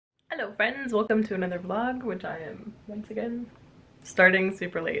Hello friends, welcome to another vlog, which I am once again starting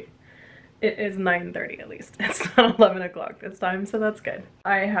super late. It is 9:30 at least. It's not 11 o'clock this time, so that's good.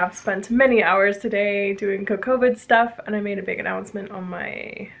 I have spent many hours today doing COVID stuff, and I made a big announcement on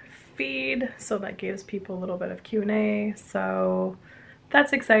my feed, so that gives people a little bit of Q&A, so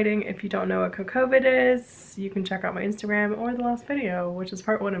that's exciting. If you don't know what COVID is, you can check out my Instagram or the last video, which is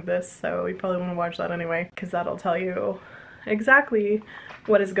part 1 of this, so you probably want to watch that anyway, because that'll tell you exactly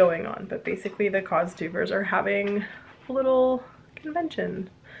what is going on. But basically the COStubers are having a little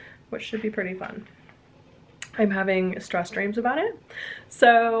convention, which should be pretty fun. I'm having stress dreams about it,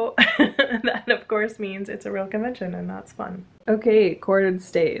 so that of course means it's a real convention, and that's fun. Okay,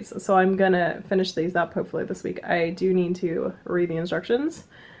 Corset-Stays. So I'm gonna finish these up hopefully this week. I do need to read the instructions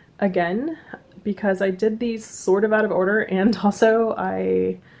again because I did these sort of out of order, and also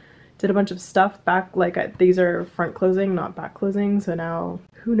I did a bunch of stuff back, like these are front closing, not back closing, so now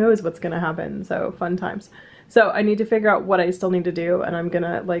who knows what's gonna happen, so fun times. So I need to figure out what I still need to do, and I'm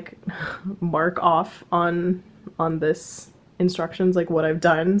gonna like mark off on this instructions like what I've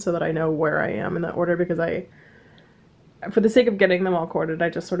done so that I know where I am in that order, because for the sake of getting them all corded, I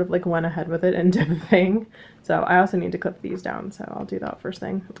just sort of like went ahead with it and did the thing. So I also need to clip these down, so I'll do that first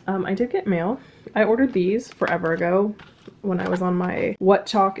thing. I did get mail. I ordered these forever ago when I was on my what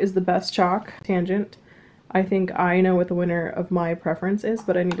chalk is the best chalk tangent. I think I know what the winner of my preference is,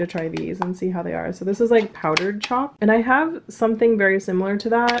 but I need to try these and see how they are. So this is like powdered chalk, and I have something very similar to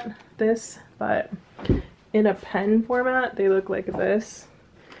that, but in a pen format. They look like this,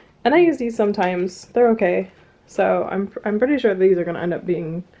 and I use these sometimes. They're okay. So I'm pretty sure these are gonna end up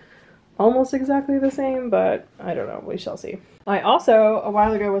being almost exactly the same, but I don't know, we shall see. I also, a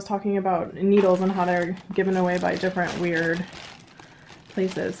while ago, was talking about needles and how they're given away by different weird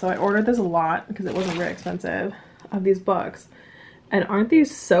places. So I ordered this a lot because it wasn't very expensive, of these books. And aren't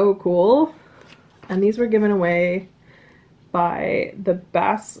these so cool? And these were given away by the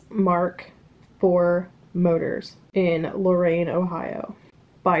Bass Mark IV Motors in Lorain, Ohio,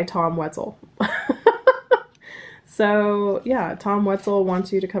 by Tom Wetzel. So yeah, Tom Wetzel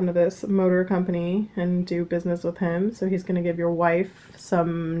wants you to come to this motor company and do business with him. So he's gonna give your wife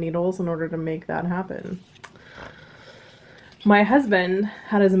some needles in order to make that happen. My husband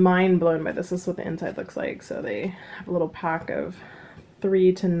had his mind blown by this. This is what the inside looks like. So they have a little pack of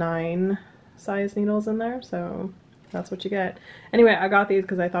 3 to 9 size needles in there. So that's what you get. Anyway, I got these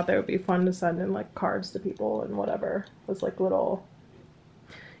because I thought they would be fun to send in like cards to people and whatever. It was like little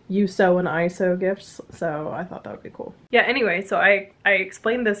you sew and I sew gifts, so I thought that would be cool. Yeah, anyway, so I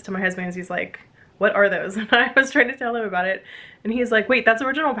explained this to my husband, and he's like, what are those? And I was trying to tell him about it, and he's like, wait, that's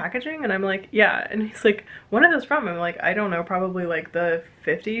original packaging? And I'm like, yeah. And he's like, when are those from? I'm like, I don't know, probably like the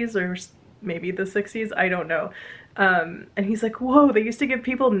 50s or maybe the 60s, I don't know. And he's like, whoa, they used to give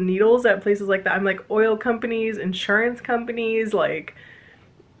people needles at places like that. I'm like, oil companies, insurance companies, like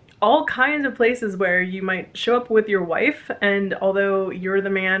all kinds of places where you might show up with your wife, and although you're the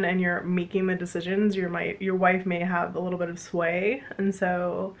man and you're making the decisions, your wife may have a little bit of sway, and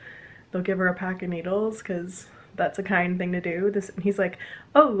so they'll give her a pack of needles because that's a kind thing to do. And he's like,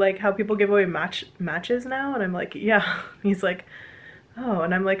 oh, like how people give away matches now? And I'm like, yeah. He's like, oh,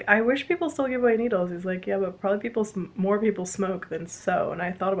 and I'm like, I wish people still give away needles. He's like, yeah, but probably more people smoke than sew. And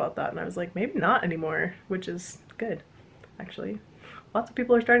I thought about that, and I was like, maybe not anymore, which is good, actually. Lots of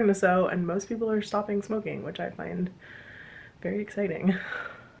people are starting to sew, and most people are stopping smoking, which I find very exciting.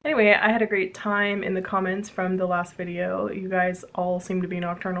 Anyway, I had a great time in the comments from the last video. You guys all seem to be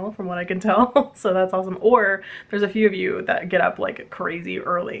nocturnal from what I can tell, so that's awesome. Or there's a few of you that get up like crazy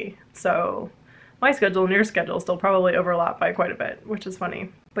early, so my schedule and your schedule still probably overlap by quite a bit, which is funny.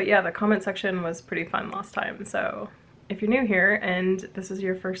 But yeah, the comment section was pretty fun last time, so if you're new here and this is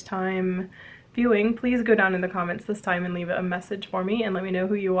your first time viewing, please go down in the comments this time and leave a message for me and let me know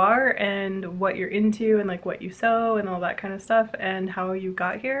who you are and what you're into and like what you sew and all that kind of stuff and how you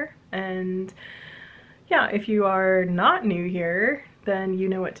got here. And yeah, if you are not new here, then you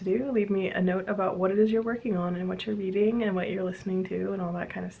know what to do. Leave me a note about what it is you're working on and what you're reading and what you're listening to and all that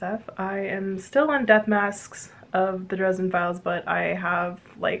kind of stuff. I am still on Death Masks of the Dresden Files, but I have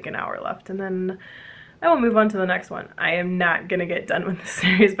like an hour left, and then I will move on to the next one. I am not gonna get done with the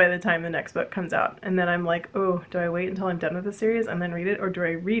series by the time the next book comes out. And then I'm like, oh, do I wait until I'm done with the series and then read it? Or do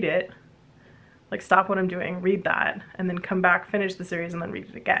I read it, like stop what I'm doing, read that, and then come back, finish the series, and then read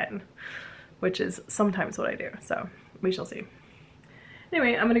it again? Which is sometimes what I do, so we shall see.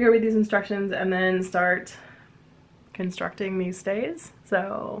 Anyway, I'm gonna go read these instructions and then start constructing these stays.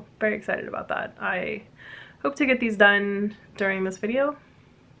 So very excited about that. I hope to get these done during this video.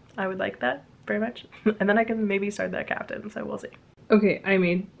 I would like that very much. And then I can maybe start that captain, so we'll see. Okay, I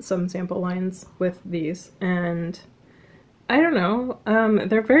made some sample lines with these, and I don't know.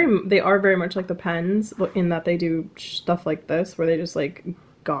 They are very much like the pens in that they do stuff like this where they just like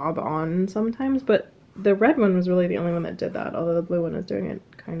gob on sometimes, but the red one was really the only one that did that, although the blue one is doing it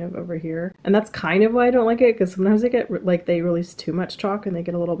kind of over here. And that's kind of why I don't like it, because sometimes they get like they release too much chalk and they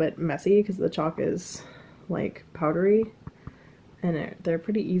get a little bit messy because the chalk is like powdery, and they're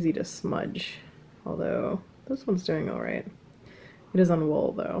pretty easy to smudge, although this one's doing all right. It is on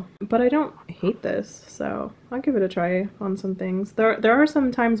wool though. But I don't hate this, so I'll give it a try on some things. There are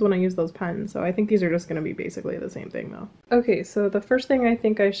some times when I use those pens, so I think these are just gonna be basically the same thing though. Okay, so the first thing I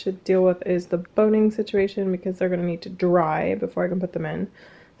think I should deal with is the boning situation, because they're gonna need to dry before I can put them in.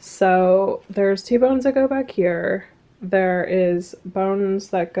 So there's 2 bones that go back here. There is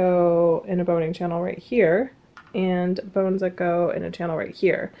bones that go in a boning channel right here, and bones that go in a channel right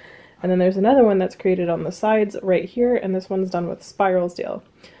here. And then there's another one that's created on the sides right here, and this one's done with spiral steel.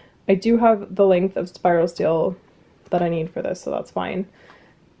 I do have the length of spiral steel that I need for this, so that's fine.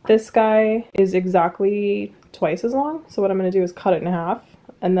 This guy is exactly twice as long, so what I'm going to do is cut it in half,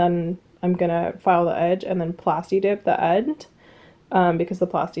 and then I'm going to file the edge and then plasti dip the end, because the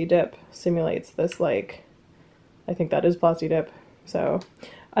plasti dip simulates this, like, I think that is plasti dip. So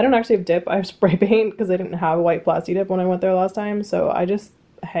I don't actually have dip, I have spray paint because I didn't have white plasti dip when I went there last time, so I just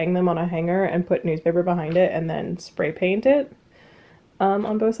hang them on a hanger and put newspaper behind it and then spray paint it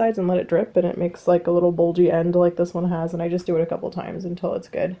on both sides and let it drip, and it makes like a little bulgy end like this one has, and I just do it a couple times until it's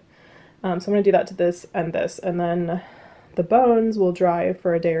good. So I'm going to do that to this, and then the bones will dry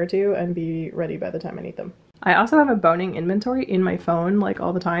for a day or two and be ready by the time I need them. I also have a boning inventory in my phone like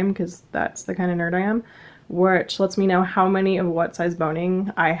all the time, because that's the kind of nerd I am, which lets me know how many of what size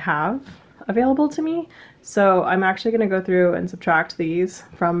boning I have available to me. So I'm actually going to go through and subtract these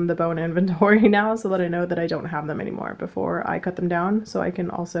from the bone inventory now, so that I know that I don't have them anymore before I cut them down, so I can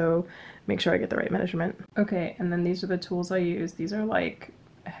also make sure I get the right measurement. Okay, and then these are the tools I use. These are like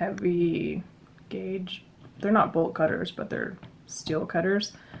heavy gauge, they're not bolt cutters, but they're steel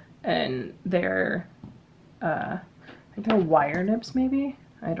cutters, and they're I think they're wire nips maybe?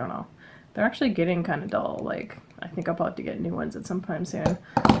 I don't know. They're actually getting kind of dull, like I think I'll probably have to get new ones at some time soon.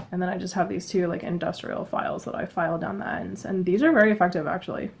 And then I just have these 2 like industrial files that I file down the ends, and these are very effective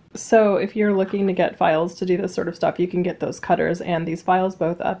actually. So if you're looking to get files to do this sort of stuff, you can get those cutters and these files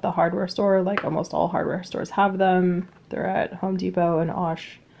both at the hardware store. Like almost all hardware stores have them. They're at Home Depot and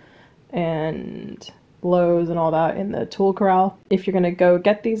Osh and Lowe's and all that in the tool corral. If you're gonna go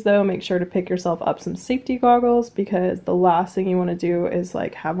get these though, make sure to pick yourself up some safety goggles, because the last thing you want to do is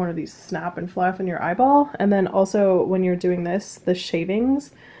like have one of these snap and flash in your eyeball. And then also when you're doing this, the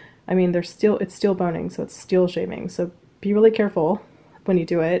shavings, I mean it's steel boning, so it's steel shavings, so be really careful when you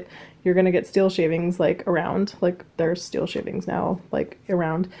do it. You're gonna get steel shavings like around, like there's steel shavings now like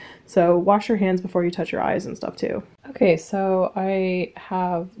around, so wash your hands before you touch your eyes and stuff too. Okay, so I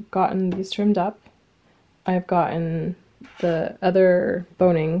have gotten these trimmed up. I've gotten the other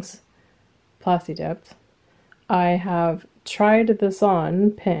bonings plasti dipped. I have tried this on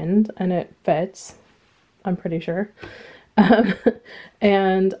pinned and it fits, I'm pretty sure.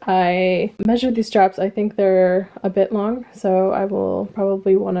 And I measured these straps. I think they're a bit long, so I will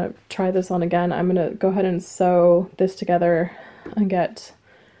probably want to try this on again. I'm going to go ahead and sew this together and get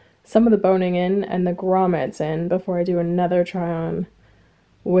some of the boning in and the grommets in before I do another try on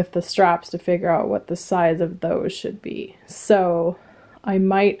with the straps to figure out what the size of those should be. So I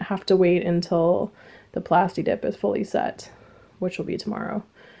might have to wait until the plasti dip is fully set, which will be tomorrow,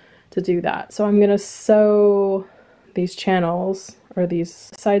 to do that. So I'm going to sew these channels or these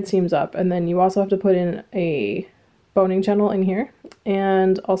side seams up, and then you also have to put in a boning channel in here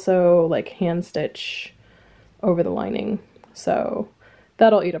and also like hand stitch over the lining. So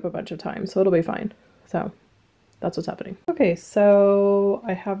that'll eat up a bunch of time, so it'll be fine. So that's what's happening. Okay, so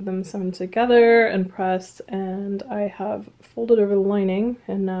I have them sewn together and pressed, and I have folded over the lining,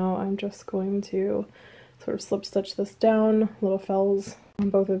 and now I'm just going to sort of slip stitch this down, little fells on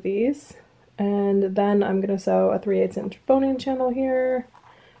both of these, and then I'm going to sew a 3/8 inch boning channel here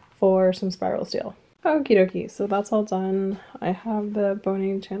for some spiral steel. Okie dokie, so that's all done. I have the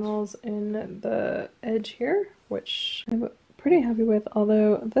boning channels in the edge here, which I'm pretty happy with,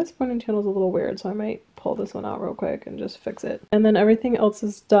 although this boning channel is a little weird, so I might pull this one out real quick and just fix it. And then everything else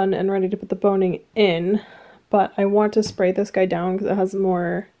is done and ready to put the boning in, but I want to spray this guy down because it has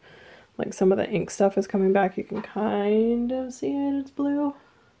more, like some of the ink stuff is coming back. You can kind of see it, it's blue.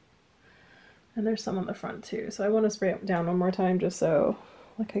 And there's some on the front too, so I want to spray it down one more time just so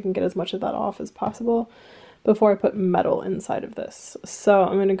like I can get as much of that off as possible. before I put metal inside of this. So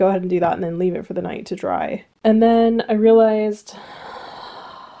I'm going to go ahead and do that and then leave it for the night to dry. And then I realized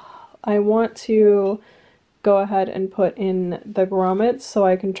I want to go ahead and put in the grommets so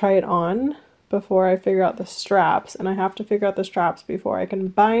I can try it on before I figure out the straps, and I have to figure out the straps before I can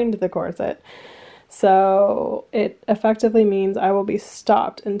bind the corset. So it effectively means I will be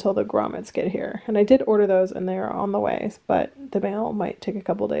stopped until the grommets get here. And I did order those and they are on the way, but the mail might take a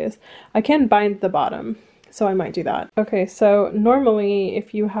couple days. I can bind the bottom, so I might do that. Okay, so normally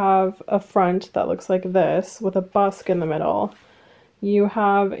if you have a front that looks like this with a busk in the middle, you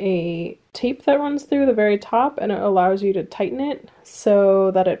have a tape that runs through the very top and it allows you to tighten it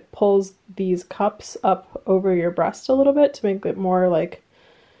so that it pulls these cups up over your breast a little bit to make it more like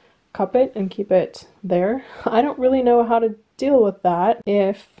cup it and keep it there. I don't really know how to deal with that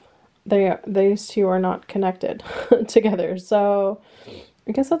if these two are not connected together, so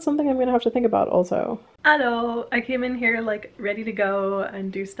I guess that's something I'm gonna have to think about also. Hello, I came in here like ready to go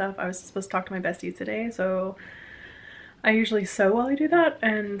and do stuff. I was supposed to talk to my bestie today, so I usually sew while I do that,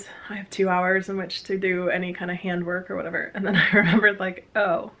 and I have 2 hours in which to do any kind of handwork or whatever. And then I remembered like,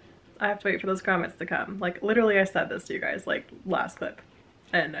 oh, I have to wait for those grommets to come. Like literally I said this to you guys like last clip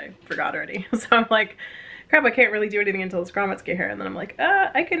and I forgot already. So I'm like, crap, I can't really do anything until those grommets get here. And then I'm like,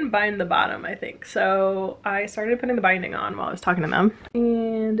 I can bind the bottom, I think. So I started putting the binding on while I was talking to them,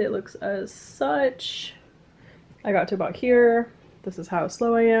 and it looks as such. I got to about here. This is how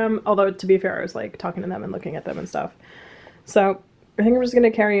slow I am. Although to be fair, I was like talking to them and looking at them and stuff. So I think I'm just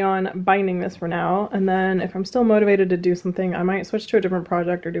going to carry on binding this for now, and then if I'm still motivated to do something, I might switch to a different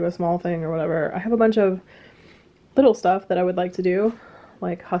project or do a small thing or whatever. I have a bunch of little stuff that I would like to do,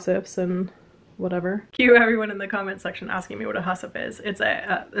 like hussifs and whatever. Cue everyone in the comment section asking me what a hussif is. It's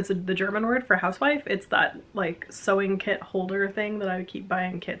the German word for housewife. It's that like sewing kit holder thing that I keep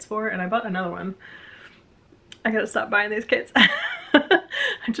buying kits for, and I bought another one. I gotta stop buying these kits.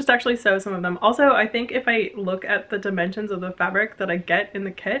 I just actually sew some of them. Also, I think if I look at the dimensions of the fabric that I get in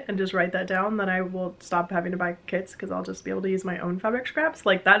the kit and just write that down, then I will stop having to buy kits because I'll just be able to use my own fabric scraps.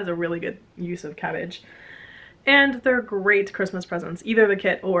 Like that is a really good use of cabbage. And they're great Christmas presents, either the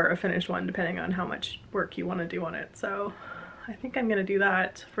kit or a finished one, depending on how much work you want to do on it. So I think I'm gonna do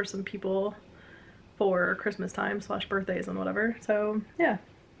that for some people for Christmas time / birthdays and whatever. So yeah.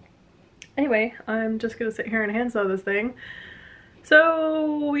 Anyway, I'm just gonna sit here and hand sew this thing.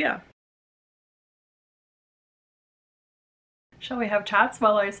 So yeah. Shall we have chats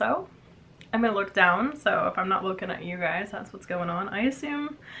while I sew? I'm gonna look down, so if I'm not looking at you guys, that's what's going on. I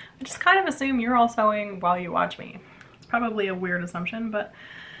just kind of assume you're all sewing while you watch me. It's probably a weird assumption, but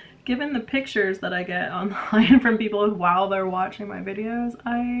given the pictures that I get online from people while they're watching my videos,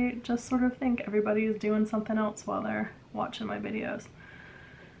 I just sort of think everybody is doing something else while they're watching my videos.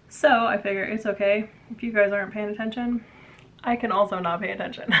 So I figure it's okay if you guys aren't paying attention. I can also not pay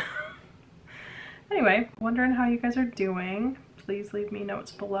attention. Anyway, wondering how you guys are doing. Please leave me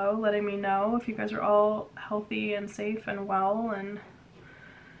notes below letting me know if you guys are all healthy and safe and well, and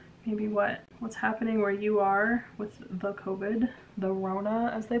maybe what's happening where you are with the COVID, the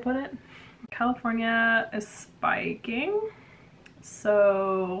Rona as they put it. California is spiking,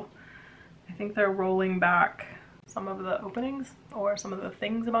 so I think they're rolling back some of the openings or some of the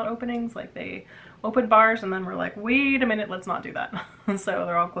things about openings. Like they opened bars and then we're like, wait a minute, let's not do that. So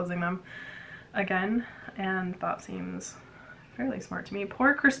they're all closing them again, and that seems fairly smart to me.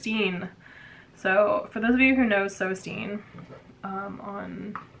 Poor Christine. So for those of you who know Sewstein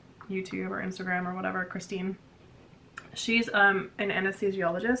on YouTube or Instagram or whatever, Christine, she's an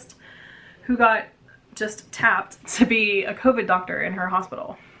anesthesiologist who got just tapped to be a COVID doctor in her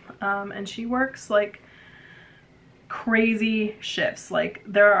hospital, and she works like crazy shifts. Like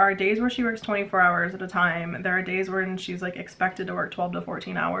there are days where she works 24 hours at a time. There are days when she's like expected to work 12 to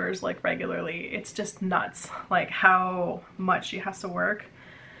 14 hours like regularly. It's just nuts like how much she has to work.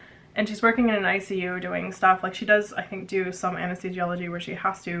 And she's working in an ICU doing stuff like she does, I think, do some anesthesiology where she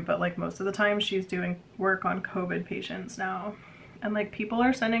has to, but like most of the time she's doing work on COVID patients now. And like people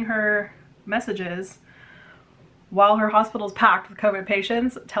are sending her messages while her hospital's packed with COVID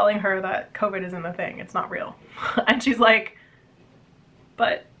patients telling her that COVID isn't a thing, it's not real. And she's like,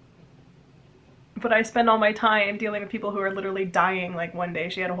 but I spend all my time dealing with people who are literally dying. Like one day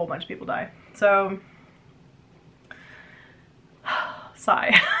she had a whole bunch of people die. So,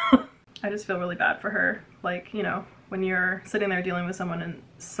 sigh. I just feel really bad for her. Like, you know, when you're sitting there dealing with someone and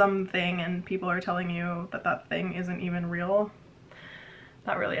something and people are telling you that that thing isn't even real,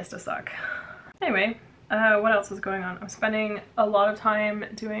 that really has to suck. Anyway, what else is going on? I'm spending a lot of time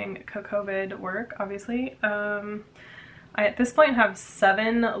doing COVID work, obviously. I at this point have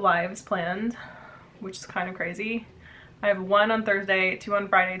 7 lives planned which is kind of crazy. I have 1 on Thursday, 2 on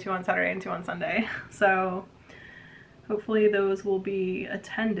Friday, 2 on Saturday, and 2 on Sunday. So hopefully those will be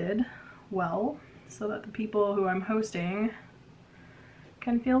attended well so that the people who I'm hosting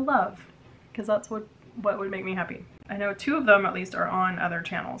can feel love, because that's what would make me happy. I know 2 of them at least are on other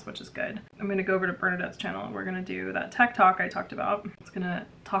channels, which is good. I'm gonna go over to Bernadette's channel and we're gonna do that tech talk I talked about. It's gonna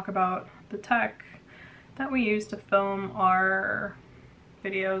talk about the tech that we use to film our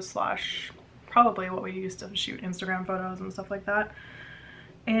videos slash probably what we use to shoot Instagram photos and stuff like that.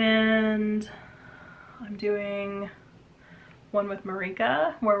 And I'm doing one with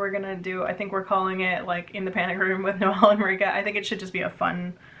Marika where we're gonna do, I think we're calling it like In the Panic Room with Noelle and Marika. I think it should just be a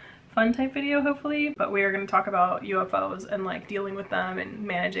fun type video hopefully, but we are going to talk about UFOs and like dealing with them and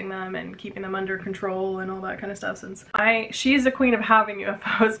managing them and keeping them under control and all that kind of stuff, since she's the queen of having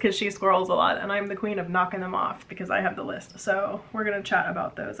UFOs because she squirrels a lot, and I'm the queen of knocking them off because I have the list. So we're going to chat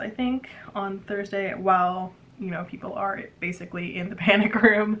about those, I think, on Thursday while, you know, people are basically in the panic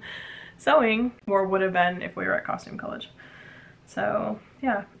room sewing, or would have been if we were at costume college. So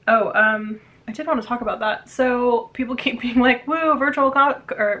yeah. Oh, I did want to talk about that. So people keep being like, woo, virtual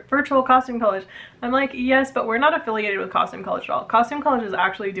costume college. I'm like, yes, but we're not affiliated with costume college at all. Costume college is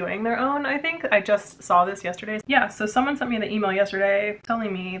actually doing their own, I think. I just saw this yesterday. Yeah, so someone sent me the email yesterday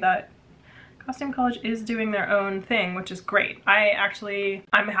telling me that costume college is doing their own thing, which is great.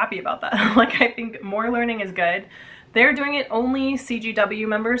 I'm happy about that. Like, I think more learning is good. They're doing it only CGW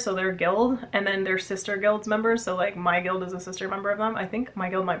members, so their guild, and then their sister guilds members. So like my guild is a sister member of them. I think my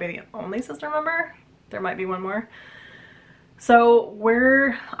guild might be the only sister member. There might be one more. So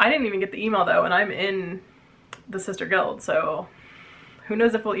I didn't even get the email though, and I'm in the sister guild, so who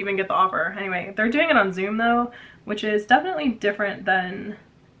knows if we'll even get the offer. Anyway, they're doing it on Zoom though, which is definitely different than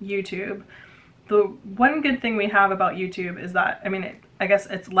YouTube. The one good thing we have about YouTube is that, I mean, I guess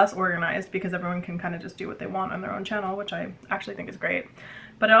it's less organized because everyone can kind of just do what they want on their own channel, which I actually think is great.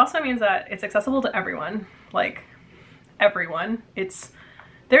 But it also means that it's accessible to everyone, like everyone.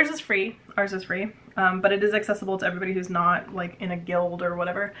 Theirs is free, ours is free, but it is accessible to everybody who's not like in a guild or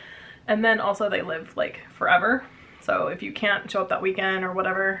whatever. And then also they live like forever. So if you can't show up that weekend or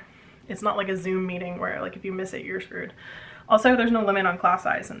whatever, it's not like a Zoom meeting where like if you miss it, you're screwed. Also, there's no limit on class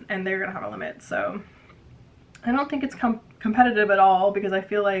size, and they're gonna have a limit, so I don't think it's competitive at all, because I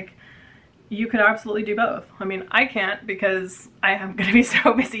feel like you could absolutely do both. I mean, I can't because I am gonna be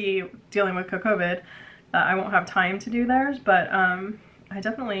so busy dealing with COVID that I won't have time to do theirs, but I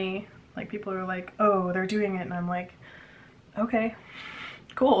definitely, like, people are like, oh, they're doing it, and I'm like, okay,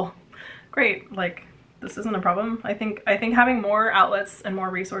 cool, great, like, this isn't a problem. I think having more outlets and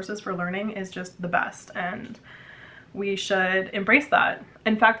more resources for learning is just the best, and we should embrace that.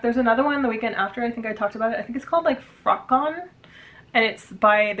 In fact, there's another one the weekend after, I think I talked about it. I think it's called like FrockCon, and it's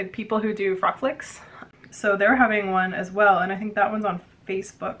by the people who do Frock Flicks. So they're having one as well, and I think that one's on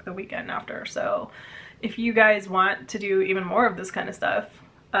Facebook the weekend after. So if you guys want to do even more of this kind of stuff,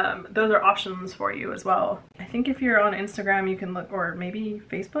 those are options for you as well. I think if you're on Instagram, you can look, or maybe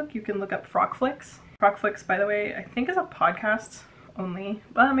Facebook, you can look up Frock Flicks. Frock Flicks, by the way, I think is a podcast only.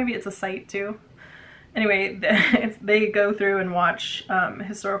 Well, maybe it's a site too. Anyway, they go through and watch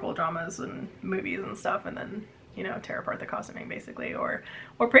historical dramas and movies and stuff, and then, you know, tear apart the costuming basically, or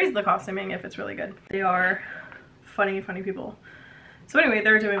praise the costuming if it's really good. They are funny people. So anyway,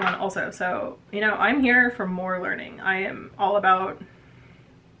 they're doing one also. So, you know, I'm here for more learning. I am all about,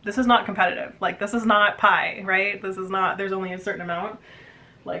 this is not competitive. Like, this is not pie, right? This is not, there's only a certain amount.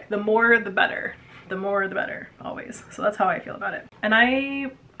 Like, the more the better. The more the better, always. So that's how I feel about it. And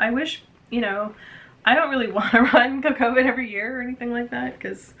I wish, you know, I don't really want to run COVID every year or anything like that,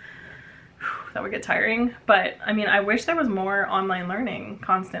 because that would get tiring. But I mean, I wish there was more online learning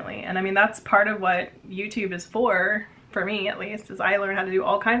constantly. And I mean, that's part of what YouTube is for me at least, is I learn how to do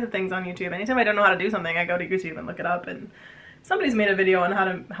all kinds of things on YouTube. Anytime I don't know how to do something, I go to YouTube and look it up, and somebody's made a video on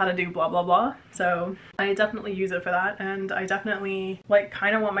how to do blah blah blah. So I definitely use it for that, and I definitely like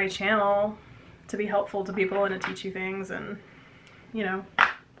kind of want my channel to be helpful to people and to teach you things, and you know,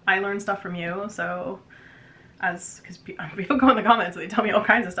 I learn stuff from you, so because people go in the comments and they tell me all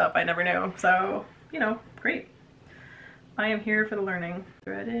kinds of stuff I never knew, so you know, great. I am here for the learning.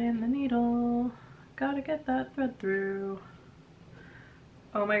 Thread in the needle, gotta get that thread through.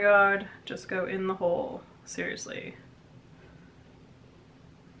 Oh my god, just go in the hole, seriously.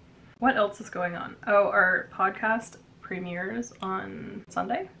 What else is going on? Oh, our podcast premieres on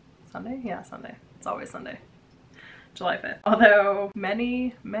Sunday? Sunday? Yeah, Sunday. It's always Sunday. July 5th. Although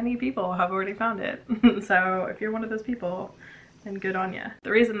many people have already found it. So if you're one of those people, then good on ya.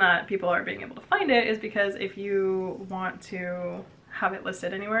 The reason that people are being able to find it is because if you want to have it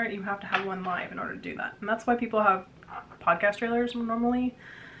listed anywhere. You have to have one live in order to do that. And that's why people have podcast trailers normally,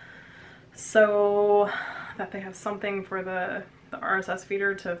 so that they have something for the RSS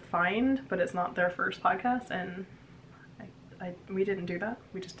feeder to find, but it's not their first podcast, and we didn't do that.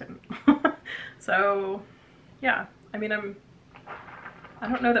 We just didn't. So yeah, I mean, I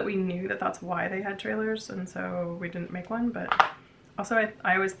don't know that we knew that that's why they had trailers, and so we didn't make one, but also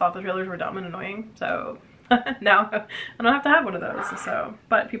I always thought the trailers were dumb and annoying, so now I don't have to have one of those. So,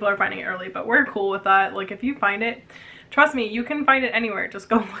 but people are finding it early, but we're cool with that. Like, if you find it, trust me, you can find it anywhere. Just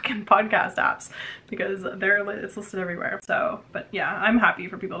go look in podcast apps, because it's listed everywhere. So, but yeah, I'm happy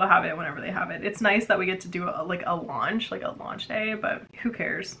for people to have it whenever they have it. It's nice that we get to do a launch day, but who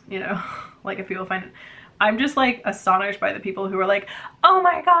cares, you know? Like, if people find it. I'm just like astonished by the people who are like, oh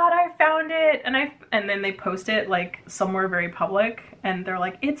my god, I found it, and then they post it like somewhere very public, and they're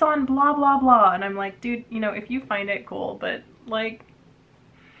like, it's on blah blah blah, and I'm like, dude, you know, if you find it, cool, but like,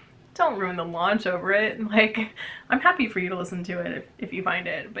 don't ruin the launch over it. Like, I'm happy for you to listen to it if you find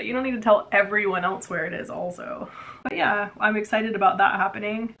it, but you don't need to tell everyone else where it is also. But yeah, I'm excited about that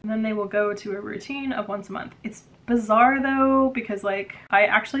happening. And then they will go to a routine of once a month. It's bizarre though, because like, I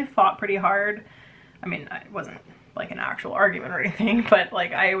actually fought pretty hard. I mean, it wasn't like an actual argument or anything, but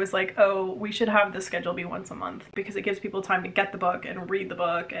like, I was like, oh, we should have the schedule be once a month, because it gives people time to get the book and read the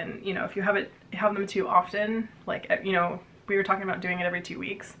book. And you know, if you have them too often, like, you know, we were talking about doing it every 2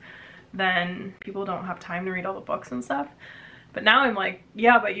 weeks, then people don't have time to read all the books and stuff. But now I'm like,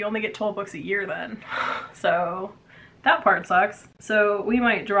 yeah, but you only get 12 books a year then. So that part sucks. So we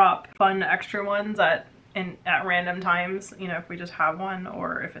might drop fun extra ones at random times, you know, if we just have one,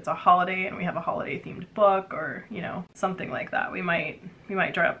 or if it's a holiday and we have a holiday themed book, or you know, something like that, we might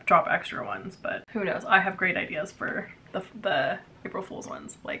drop extra ones. But who knows? I have great ideas for the April Fool's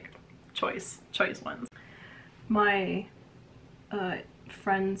ones, like choice ones. My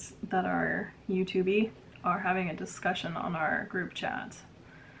friends that are YouTubey are having a discussion on our group chat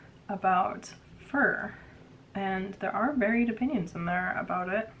about fur, and there are varied opinions in there about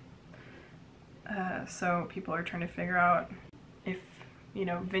it. So people are trying to figure out if, you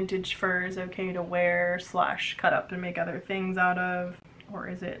know, vintage fur is okay to wear / cut up and make other things out of, or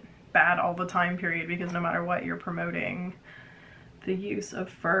is it bad all the time period, because no matter what, you're promoting the use of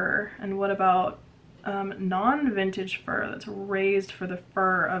fur. And what about non-vintage fur that's raised for the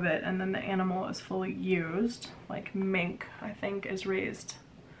fur of it, and then the animal is fully used, like mink, I think, is raised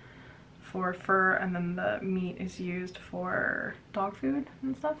for fur, and then the meat is used for dog food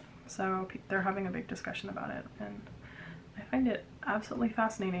and stuff. So they're having a big discussion about it, and I find it absolutely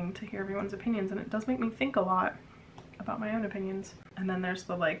fascinating to hear everyone's opinions, and it does make me think a lot about my own opinions. And then there's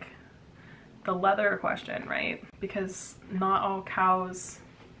the leather question, right? Because not all cows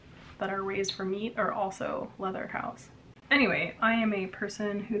that are raised for meat are also leather cows. Anyway, I am a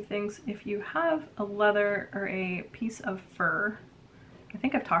person who thinks if you have a leather or a piece of fur, I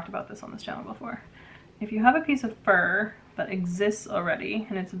think I've talked about this on this channel before. If you have a piece of fur that exists already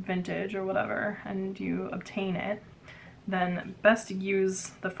and it's vintage or whatever, and you obtain it, then best to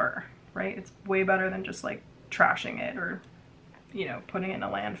use the fur, right? It's way better than just like trashing it, or, you know, putting it in a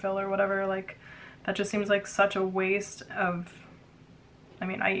landfill or whatever. Like, that just seems like such a waste of, I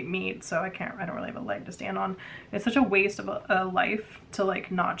mean, I eat meat, so I don't really have a leg to stand on. It's such a waste of a life to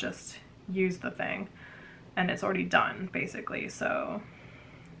like not just use the thing, and it's already done basically. So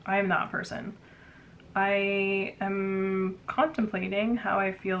I am that person. I am contemplating how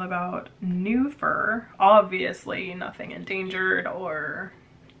I feel about new fur. Obviously nothing endangered or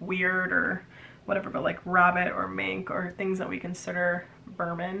weird or whatever, but like rabbit or mink or things that we consider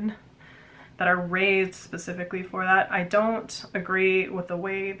vermin that are raised specifically for that. I don't agree with the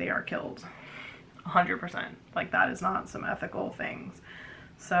way they are killed 100%. Like, that is not some ethical things.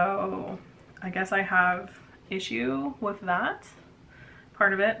 So I guess I have issue with that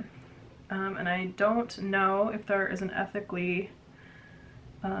part of it. And I don't know if there is an ethically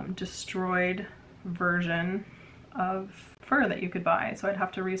destroyed version of fur that you could buy, so I'd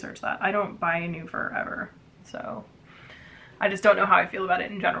have to research that. I don't buy new fur ever, so I just don't know how I feel about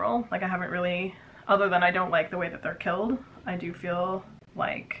it in general. Like, I haven't really, other than I don't like the way that they're killed, I do feel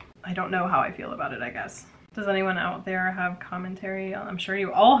like I don't know how I feel about it, I guess. Does anyone out there have commentary? I'm sure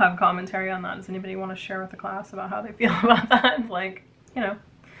you all have commentary on that. Does anybody want to share with the class about how they feel about that? Like, you know,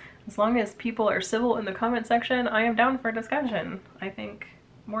 as long as people are civil in the comment section, I am down for discussion. I think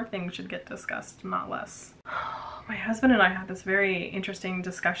more things should get discussed, not less. My husband and I had this very interesting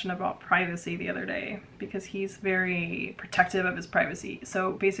discussion about privacy the other day, because he's very protective of his privacy.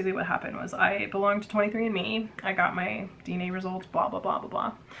 So basically what happened was, I belonged to 23andMe, I got my DNA results, blah, blah, blah, blah,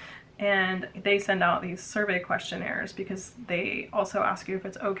 blah. And they send out these survey questionnaires because they also ask you if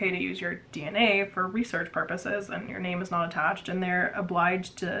it's okay to use your DNA for research purposes and your name is not attached, and they're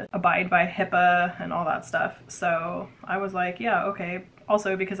obliged to abide by HIPAA and all that stuff. So I was like, yeah, okay.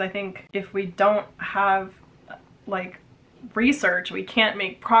 Also because I think if we don't have like research, we can't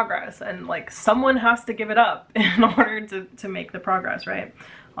make progress, and like someone has to give it up in order to make the progress, right?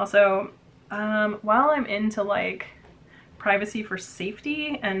 Also, while I'm into like privacy for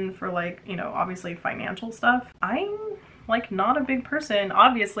safety and for like, you know, obviously financial stuff, I'm like not a big person,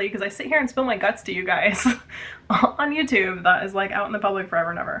 obviously, because I sit here and spill my guts to you guys on YouTube that is like out in the public forever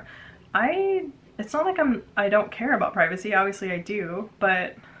and ever. It's not like I don't care about privacy, obviously I do,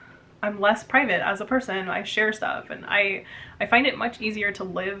 but I'm less private as a person. I share stuff, and I find it much easier to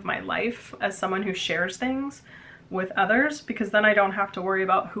live my life as someone who shares things with others, because then I don't have to worry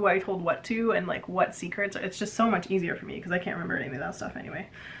about who I told what to and like what secrets. It's just so much easier for me because I can't remember any of that stuff anyway.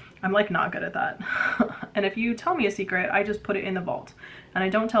 I'm like not good at that. And if you tell me a secret, I just put it in the vault and I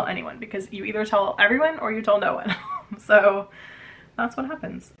don't tell anyone, because you either tell everyone or you tell no one. So that's what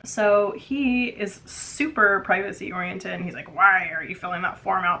happens. So he is super privacy oriented and he's like, why are you filling that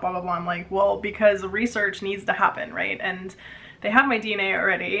form out, blah blah blah. I'm like, well, because research needs to happen, right? And they have my DNA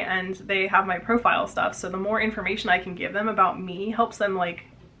already and they have my profile stuff, so the more information I can give them about me helps them like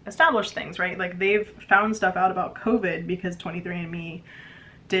establish things, right? Like they've found stuff out about COVID because 23andMe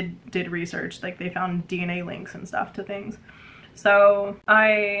did research, like they found DNA links and stuff to things. So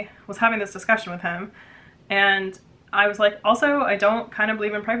I was having this discussion with him and I was like, also, I don't kind of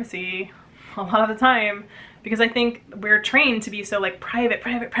believe in privacy a lot of the time, because I think we're trained to be so like private,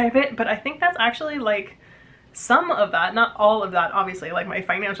 but I think that's actually like some of that, not all of that, obviously, like my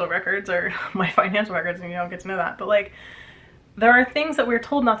financial records and you don't get to know that, but like there are things that we're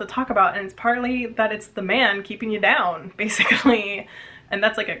told not to talk about, and it's partly that it's the man keeping you down, basically. And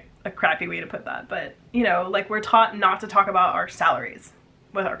that's like a crappy way to put that, but you know, like we're taught not to talk about our salaries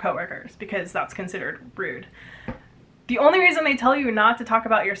with our coworkers because that's considered rude. The only reason they tell you not to talk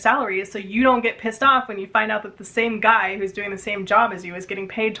about your salary is so you don't get pissed off when you find out that the same guy who's doing the same job as you is getting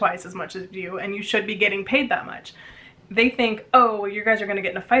paid twice as much as you, and you should be getting paid that much. They think, oh, well, you guys are gonna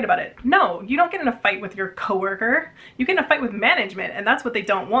get in a fight about it. No, you don't get in a fight with your coworker. You get in a fight with management, and that's what they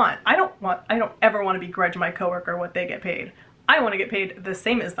don't want. I don't ever want to begrudge my coworker what they get paid. I want to get paid the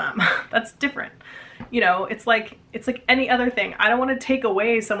same as them. That's different. You know, it's like any other thing. I don't want to take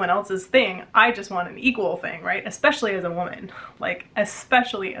away someone else's thing. I just want an equal thing, right? Especially as a woman. Like,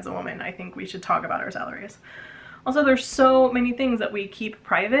 especially as a woman, I think we should talk about our salaries. Also, there's so many things that we keep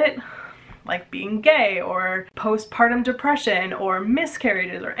private, like being gay or postpartum depression or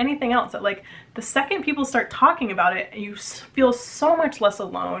miscarriages or anything else, that like the second people start talking about it, you feel so much less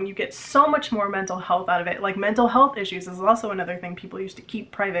alone. You get so much more mental health out of it. Like mental health issues is also another thing people used to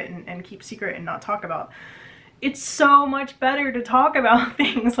keep private and keep secret and not talk about. It's so much better to talk about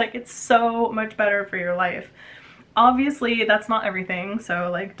things. Like it's so much better for your life. Obviously that's not everything,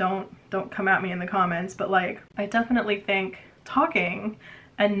 so like don't come at me in the comments, but like I definitely think talking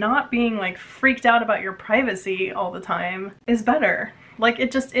and not being like freaked out about your privacy all the time is better. Like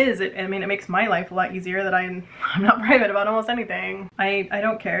it just is. I mean, it makes my life a lot easier that I'm not private about almost anything. I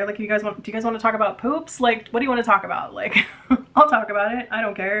don't care. Like, do you guys want to talk about poops? Like, what do you want to talk about? Like, I'll talk about it. I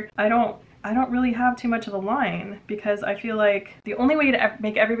don't care. I don't really have too much of a line, because I feel like the only way to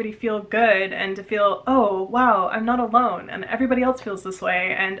make everybody feel good and to feel, oh wow, I'm not alone and everybody else feels this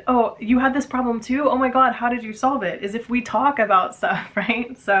way, and oh, you had this problem too, oh my god, how did you solve it, is if we talk about stuff,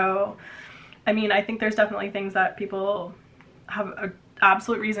 right? So I mean, I think there's definitely things that people have an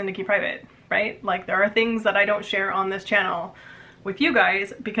absolute reason to keep private, right? Like there are things that I don't share on this channel with you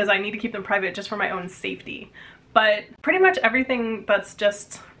guys because I need to keep them private just for my own safety. But pretty much everything that's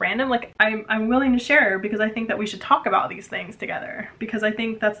just random, like I'm willing to share, because I think that we should talk about these things together, because I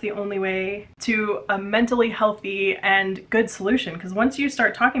think that's the only way to a mentally healthy and good solution. Because once you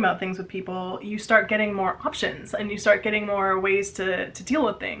start talking about things with people, you start getting more options and you start getting more ways to deal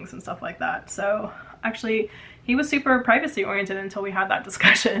with things and stuff like that. So actually, he was super privacy oriented until we had that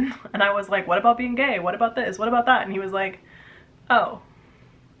discussion. And I was like, what about being gay? What about this? What about that? And he was like, oh,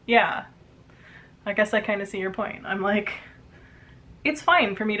 yeah. I guess I kind of see your point. I'm like, it's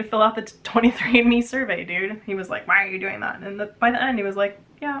fine for me to fill out the 23andMe survey, dude. He was like, why are you doing that? And by the end, he was like,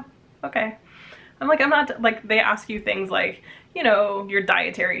 yeah, okay. I'm like, I'm not, like, they ask you things like, you know, your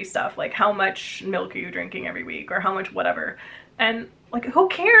dietary stuff, like how much milk are you drinking every week or how much whatever. And like, who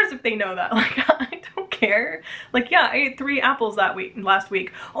cares if they know that? Like, I don't care. Like, yeah, I ate 3 apples last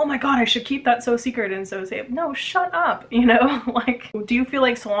week. Oh my god, I should keep that so secret and so safe. No, shut up, you know? Like, do you feel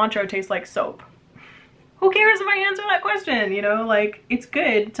like cilantro tastes like soap? who cares if I answer that question? You know, like, it's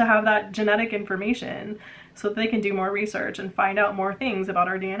good to have that genetic information so that they can do more research and find out more things about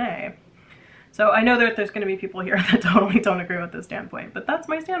our DNA. So I know that there's going to be people here that totally don't agree with this standpoint, but that's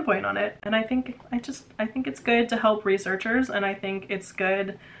my standpoint on it. And I think it's good to help researchers, and I think it's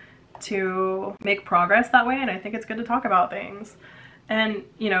good to make progress that way, and I think it's good to talk about things. And,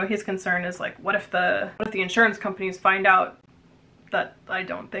 you know, his concern is like, what if the insurance companies find out that I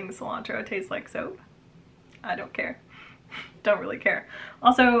don't think cilantro tastes like soap? I don't care. Don't really care.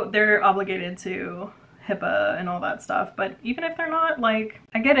 Also, they're obligated to HIPAA and all that stuff, but even if they're not, like,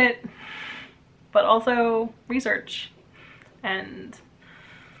 I get it. But also research, and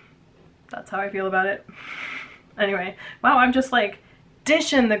that's how I feel about it. Anyway, wow, I'm just like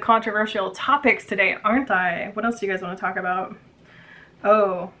dishing the controversial topics today, aren't I? What else do you guys want to talk about?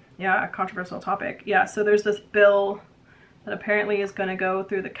 Oh, yeah, controversial topic. Yeah, so there's this bill that apparently is going to go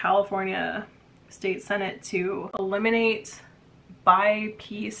through the California State Senate to eliminate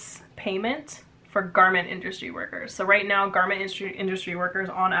by-piece payment for garment industry workers. So right now, garment industry workers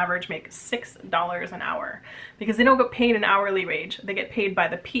on average make $6 an hour because they don't get paid an hourly wage. They get paid by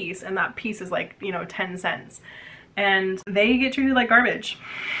the piece, and that piece is like, you know, 10 cents. And they get treated like garbage.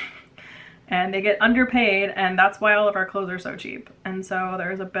 And they get underpaid, and that's why all of our clothes are so cheap. And so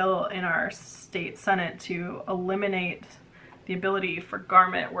there's a bill in our state Senate to eliminate the ability for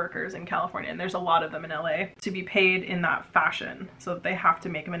garment workers in California, and there's a lot of them in LA, to be paid in that fashion, so that they have to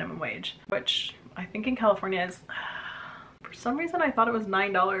make a minimum wage, which I think in California is, for some reason I thought it was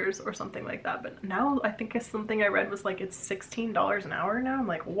 $9 or something like that, but now I think it's something I read was like it's $16 an hour now. I'm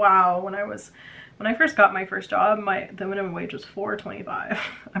like, wow. When I first got my first job, the minimum wage was $4.25.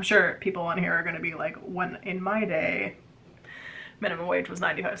 I'm sure people on here are going to be like, when in my day minimum wage was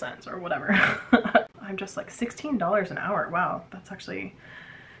 95 cents or whatever. I'm just like, $16 an hour. Wow, that's actually,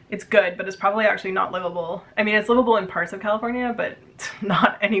 it's good, but it's probably actually not livable. I mean, it's livable in parts of California, but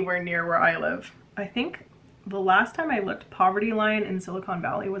not anywhere near where I live. I think the last time I looked, poverty line in Silicon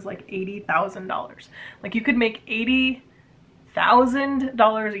Valley was like $80,000. Like, you could make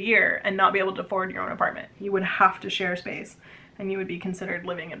 $80,000 a year and not be able to afford your own apartment. You would have to share space, and you would be considered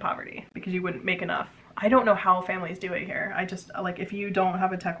living in poverty because you wouldn't make enough. I don't know how families do it here. I just, like, if you don't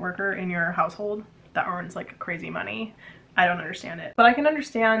have a tech worker in your household that earns like crazy money, I don't understand it. But I can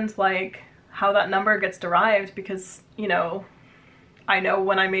understand like how that number gets derived because, you know, I know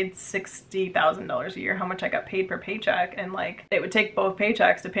when I made $60,000 a year, how much I got paid per paycheck, and like it would take both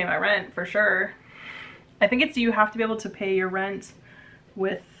paychecks to pay my rent for sure. I think it's, you have to be able to pay your rent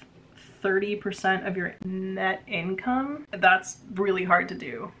with 30% of your net income. That's really hard to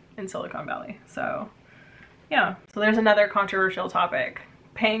do in Silicon Valley. So yeah, so there's another controversial topic,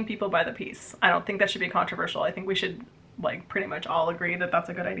 paying people by the piece. I don't think that should be controversial. I think we should like pretty much all agree that that's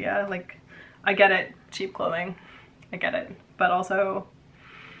a good idea. Like, I get it, cheap clothing, I get it, but also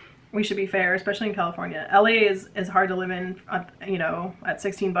we should be fair, especially in California. LA is hard to live in, you know, at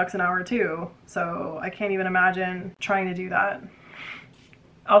 16 bucks an hour too. So I can't even imagine trying to do that.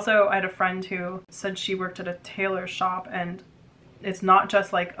 Also, I had a friend who said she worked at a tailor shop, and it's not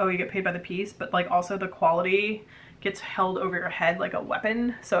just like, oh, you get paid by the piece, but like also the quality gets held over your head like a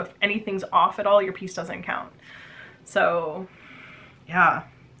weapon. So if anything's off at all, your piece doesn't count. So yeah,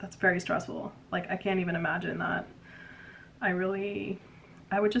 that's very stressful. Like, I can't even imagine that. I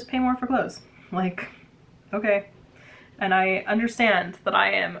would just pay more for clothes. Like, okay. And I understand that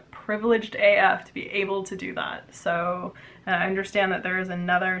I am privileged AF to be able to do that. So, and I understand that there is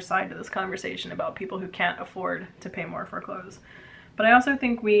another side to this conversation about people who can't afford to pay more for clothes. But I also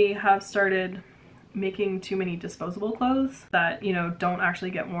think we have started making too many disposable clothes that, you know, don't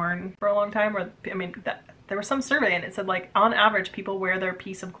actually get worn for a long time. Or, I mean, there was some survey and it said like on average people wear their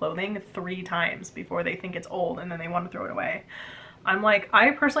piece of clothing 3 times before they think it's old and then they want to throw it away. I'm like,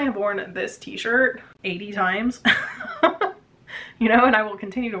 I personally have worn this t-shirt 80 times, you know, and I will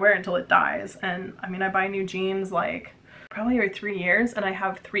continue to wear it until it dies. And I mean, I buy new jeans like probably every 3 years, and I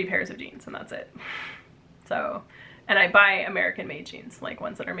have 3 pairs of jeans and that's it. So, and I buy American made jeans, like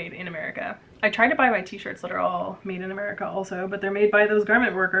ones that are made in America. I try to buy my t-shirts that are all made in America also, but they're made by those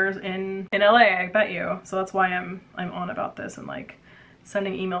garment workers in LA, I bet you. So that's why I'm on about this and like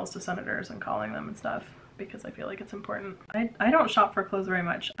sending emails to senators and calling them and stuff, because I feel like it's important. I don't shop for clothes very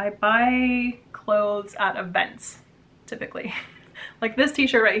much. I buy clothes at events, typically. Like this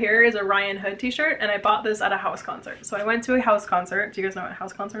t-shirt right here is a Ryan Hood t-shirt, and I bought this at a house concert. So I went to a house concert. Do you guys know what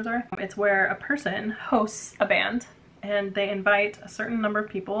house concerts are? It's where a person hosts a band and they invite a certain number of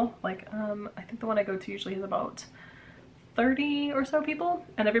people. Like, I think the one I go to usually has about 30 or so people,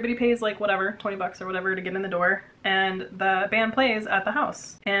 and everybody pays like whatever, 20 bucks or whatever to get in the door, and the band plays at the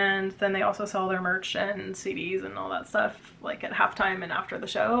house. And then they also sell their merch and CDs and all that stuff like at halftime and after the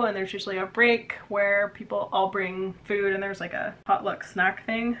show, and there's usually a break where people all bring food and there's like a potluck snack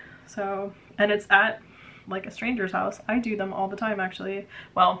thing. So, and it's at like a stranger's house. I do them all the time actually.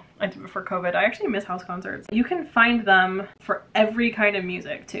 Well, I did before COVID. I actually miss house concerts. You can find them for every kind of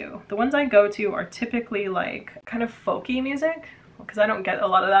music too. The ones I go to are typically like kind of folky music, because I don't get a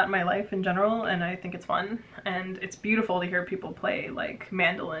lot of that in my life in general, and I think it's fun. And it's beautiful to hear people play like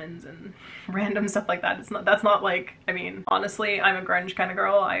mandolins and random stuff like that. That's not like, I mean, honestly, I'm a grunge kind of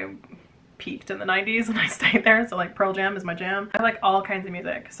girl. I peaked in the 90s and I stayed there, so like Pearl Jam is my jam. I like all kinds of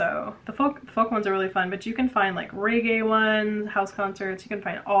music, so the folk ones are really fun, but you can find like reggae ones, house concerts, you can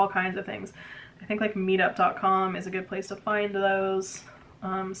find all kinds of things. I think like meetup.com is a good place to find those.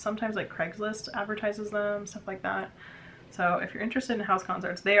 Sometimes like Craigslist advertises them, stuff like that. So if you're interested in house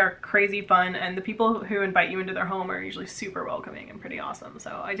concerts, they are crazy fun, and the people who invite you into their home are usually super welcoming and pretty awesome,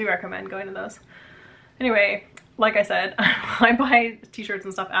 so I do recommend going to those. Anyway, like I said, I buy t-shirts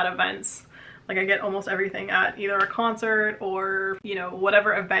and stuff at events. Like I get almost everything at either a concert or, you know,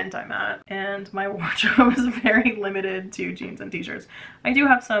 whatever event I'm at. And my wardrobe is very limited to jeans and t-shirts. I do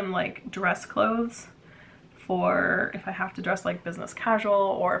have some like dress clothes for if I have to dress like business casual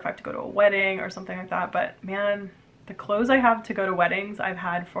or if I have to go to a wedding or something like that. But man, the clothes I have to go to weddings I've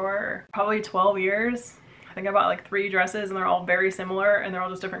had for probably 12 years. I think I bought like 3 dresses and they're all very similar and they're all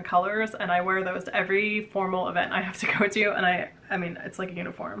just different colors, and I wear those to every formal event I have to go to, and I mean, it's like a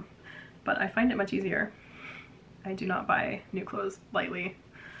uniform. But I find it much easier. I do not buy new clothes lightly.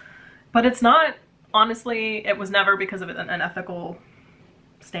 But it's not, honestly, it was never because of an ethical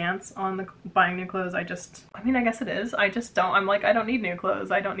stance on the buying new clothes. I mean, I guess it is. I just don't, I'm like, I don't need new clothes.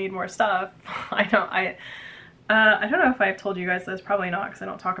 I don't need more stuff. I don't know if I've told you guys this, probably not, because I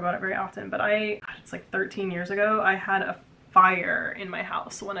don't talk about it very often, but it's like 13 years ago, I had a fire in my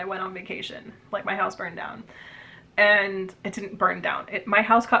house when I went on vacation. Like my house burned down. And it didn't burn down. My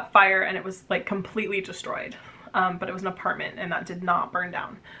house caught fire and it was like completely destroyed. But it was an apartment and that did not burn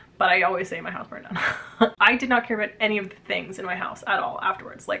down. But I always say my house burned down. I did not care about any of the things in my house at all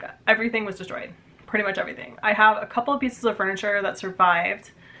afterwards. Like everything was destroyed. Pretty much everything. I have a couple of pieces of furniture that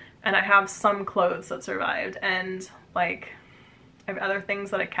survived, and I have some clothes that survived, and like I have other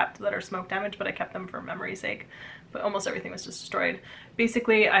things that I kept that are smoke damaged, but I kept them for memory's sake. But almost everything was just destroyed.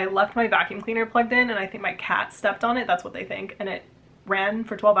 Basically, I left my vacuum cleaner plugged in and I think my cat stepped on it, that's what they think, and it ran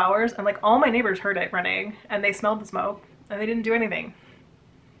for 12 hours, and like all my neighbors heard it running and they smelled the smoke and they didn't do anything.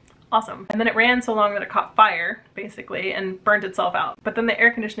 Awesome. And then it ran so long that it caught fire, basically, and burnt itself out. But then the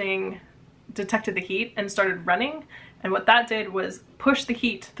air conditioning detected the heat and started running, and what that did was push the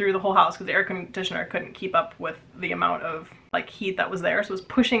heat through the whole house because the air conditioner couldn't keep up with the amount of like heat that was there, so it was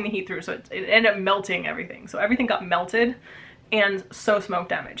pushing the heat through, so it ended up melting everything. So everything got melted and so smoke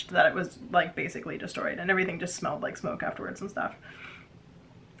damaged that it was like basically destroyed, and everything just smelled like smoke afterwards and stuff.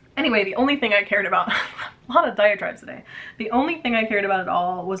 Anyway, the only thing I cared about, a lot of diatribes today, the only thing I cared about at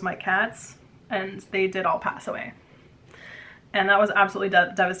all was my cats, and they did all pass away. And that was absolutely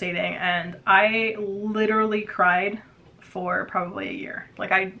devastating, and I literally cried for probably a year.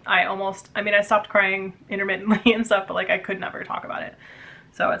 Like I stopped crying intermittently and stuff, but like I could never talk about it.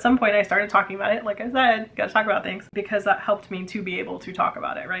 So at some point I started talking about it. Like I said, gotta talk about things, because that helped me to be able to talk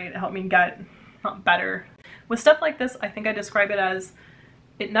about it, right? It helped me get, not better. With stuff like this, I think I describe it as,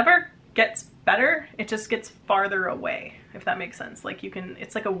 it never gets better, it just gets farther away, if that makes sense. Like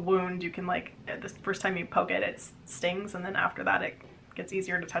it's like a wound, you can like, the first time you poke it, it stings, and then after that it gets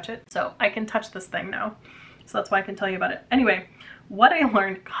easier to touch it. So I can touch this thing now. So that's why I can tell you about it. Anyway, what I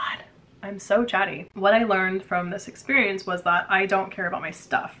learned, God, I'm so chatty. What I learned from this experience was that I don't care about my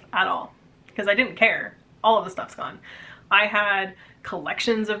stuff at all, because I didn't care. All of the stuff's gone. I had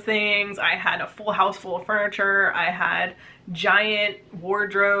collections of things. I had a full house full of furniture. I had giant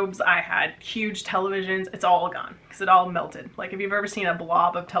wardrobes. I had huge televisions. It's all gone because it all melted. Like if you've ever seen a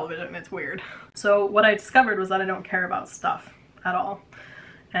blob of television, it's weird. So what I discovered was that I don't care about stuff at all.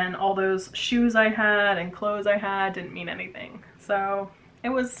 And all those shoes I had and clothes I had didn't mean anything. So it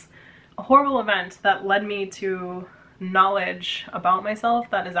was a horrible event that led me to knowledge about myself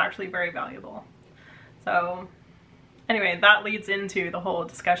that is actually very valuable. So anyway, that leads into the whole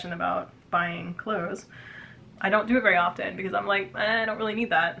discussion about buying clothes. I don't do it very often because I'm like, I don't really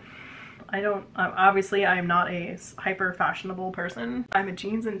need that. Obviously I'm not a hyper fashionable person. I'm a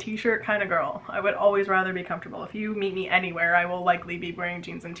jeans and t-shirt kind of girl. I would always rather be comfortable. If you meet me anywhere, I will likely be wearing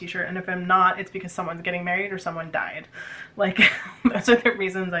jeans and t-shirt, and if I'm not, it's because someone's getting married or someone died. Like, those are the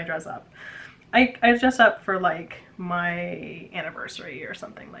reasons I dress up. I dress up for like my anniversary or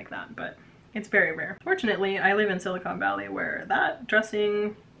something like that, but it's very rare. Fortunately, I live in Silicon Valley where that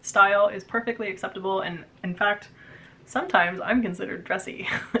dressing style is perfectly acceptable, and in fact, sometimes I'm considered dressy.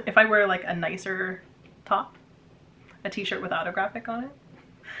 If I wear like a nicer top, a t-shirt without a graphic on it,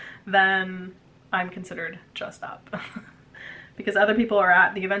 then I'm considered dressed up. Because other people are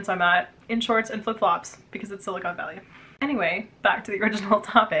at the events I'm at in shorts and flip-flops because it's Silicon Valley. Anyway, back to the original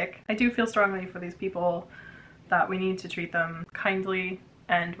topic. I do feel strongly for these people that we need to treat them kindly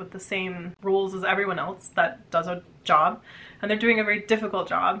and with the same rules as everyone else that does a job. And they're doing a very difficult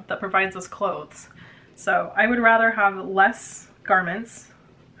job that provides us clothes. So I would rather have less garments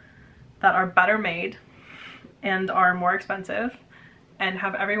that are better made and are more expensive and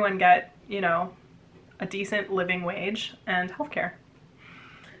have everyone get, you know, a decent living wage and healthcare.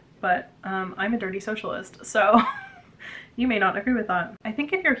 But I'm a dirty socialist, so you may not agree with that. I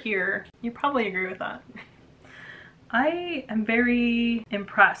think if you're here, you probably agree with that. I am very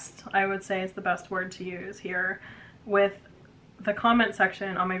impressed, I would say is the best word to use here, with the comment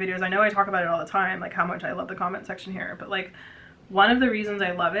section on my videos. I know I talk about it all the time, like how much I love the comment section here, but like one of the reasons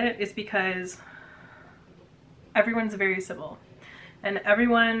I love it is because everyone's very civil.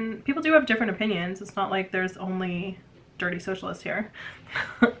 And people do have different opinions. It's not like there's only dirty socialists here.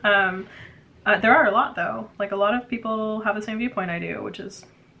 There are a lot though. Like a lot of people have the same viewpoint I do, which is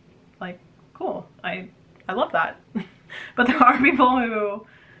like cool. I love that. But there are people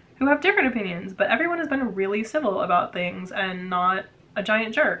who have different opinions, but everyone has been really civil about things and not a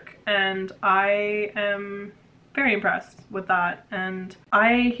giant jerk. And I am very impressed with that. And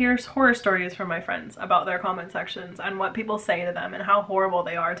I hear horror stories from my friends about their comment sections and what people say to them and how horrible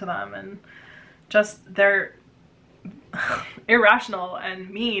they are to them, and just they're irrational and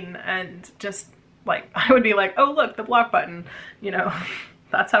mean, and just like I would be like, oh look, the block button, you know.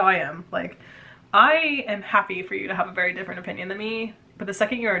 That's how I am. Like I am happy for you to have a very different opinion than me, but the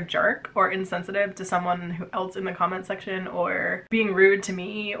second you're a jerk or insensitive to someone else in the comment section or being rude to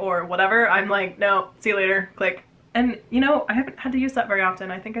me or whatever, I'm like, no, see you later, click. And you know, I haven't had to use that very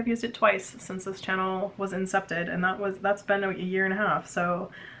often. I think I've used it twice since this channel was incepted, and that's been a year and a half.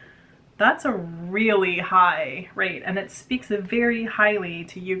 So that's a really high rate, and it speaks very highly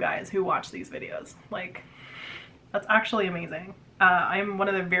to you guys who watch these videos. Like, that's actually amazing. I'm one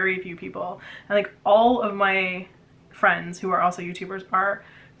of the very few people, and like all of my friends who are also YouTubers are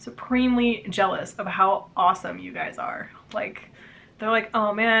supremely jealous of how awesome you guys are. Like, they're like,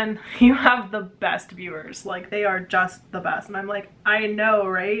 oh man, you have the best viewers. Like, they are just the best. And I'm like, I know,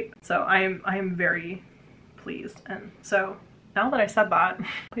 right? So I am very pleased. And so now that I said that,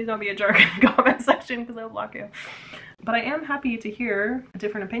 please don't be a jerk in the comment section because I'll block you. But I am happy to hear a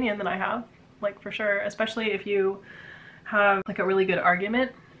different opinion than I have, like for sure, especially if you have like a really good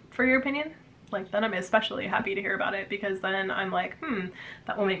argument for your opinion. Like, then I'm especially happy to hear about it, because then I'm like,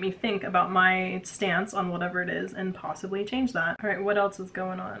 that will make me think about my stance on whatever it is and possibly change that. All right, what else is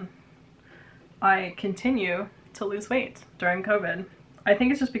going on? I continue to lose weight during COVID. I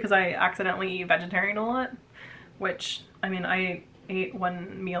think it's just because I accidentally eat vegetarian a lot, which, I mean, I ate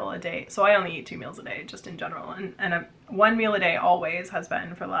one meal a day, so I only eat 2 meals a day just in general, and one meal a day always has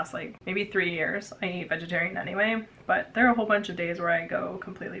been for the last like maybe 3 years. I eat vegetarian anyway, but there are a whole bunch of days where I go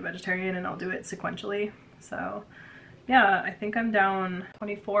completely vegetarian, and I'll do it sequentially. So yeah, I think I'm down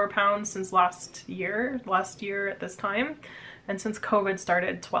 24 pounds since last year at this time, and since COVID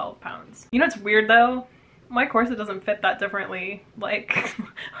started, 12 pounds. You know what's weird though? My corset doesn't fit that differently. Like,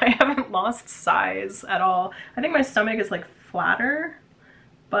 I haven't lost size at all. I think my stomach is like flatter,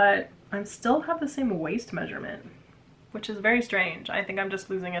 but I still have the same waist measurement, which is very strange. I think I'm just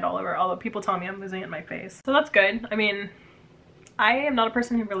losing it all over, although people tell me I'm losing it in my face. So that's good. I mean, I am not a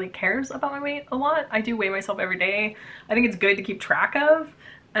person who really cares about my weight a lot. I do weigh myself every day. I think it's good to keep track of.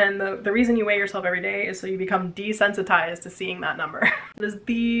 And the reason you weigh yourself every day is so you become desensitized to seeing that number. It is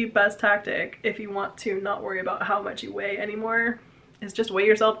the best tactic if you want to not worry about how much you weigh anymore, is just weigh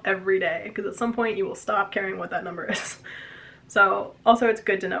yourself every day, because at some point you will stop caring what that number is. So also it's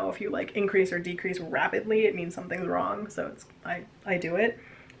good to know if you like increase or decrease rapidly, it means something's wrong. So it's I do it,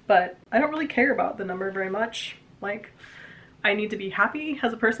 but I don't really care about the number very much. Like, I need to be happy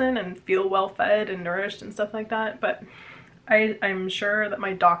as a person and feel well fed and nourished and stuff like that, but I'm sure that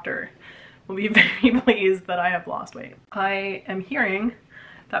my doctor will be very pleased that I have lost weight. I am hearing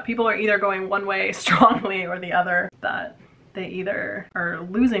that people are either going one way strongly or the other, that they either are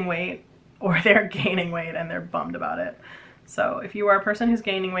losing weight or they're gaining weight and they're bummed about it. So if you are a person who's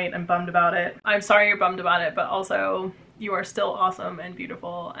gaining weight and bummed about it, I'm sorry you're bummed about it, but also you are still awesome and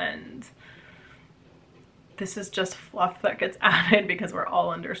beautiful, and this is just fluff that gets added because we're all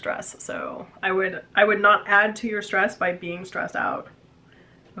under stress. So I would not add to your stress by being stressed out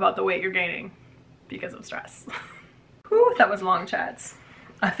about the weight you're gaining because of stress. Whew, that was long chats.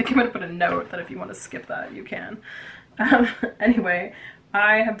 I think I'm gonna put a note that if you want to skip that, you can. Anyway,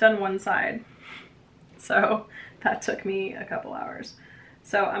 I have done one side, so that took me a couple hours.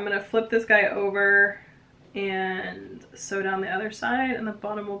 So I'm gonna flip this guy over and sew down the other side, and the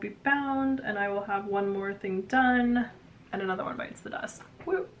bottom will be bound, and I will have one more thing done, and another one bites the dust.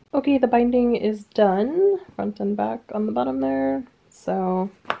 Woo! Okay, the binding is done, front and back on the bottom there. So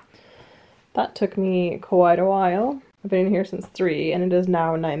that took me quite a while. I've been in here since 3 and it is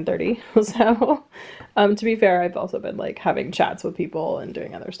now 9:30. So to be fair, I've also been like having chats with people and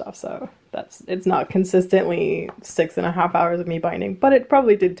doing other stuff, so it's not consistently 6.5 hours of me binding, but it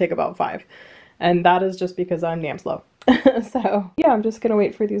probably did take about 5, and that is just because I'm damn slow. So yeah, I'm just gonna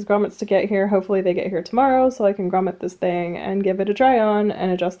wait for these grommets to get here. Hopefully they get here tomorrow so I can grommet this thing and give it a try on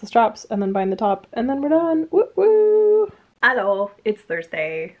and adjust the straps and then bind the top, and then we're done. Woo woo! Hello, it's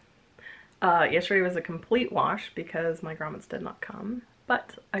Thursday. Yesterday was a complete wash because my grommets did not come,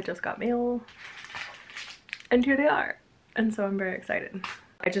 but I just got mail and here they are, and so I'm very excited.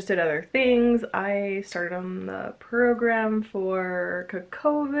 I just did other things. I started on the program for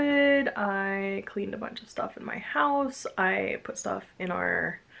COVID. I cleaned a bunch of stuff in my house. I put stuff in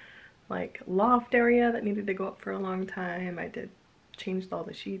our like loft area that needed to go up for a long time. I changed all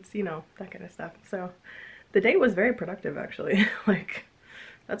the sheets, you know, that kind of stuff. So the day was very productive actually. Like,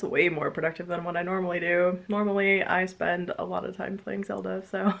 that's way more productive than what I normally do. Normally I spend a lot of time playing Zelda,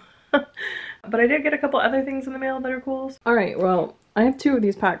 so. But I did get a couple other things in the mail that are cool. Alright, well, I have 2 of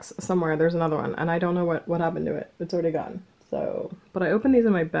these packs somewhere. There's another one, and I don't know what happened to it. It's already gone. So, but I opened these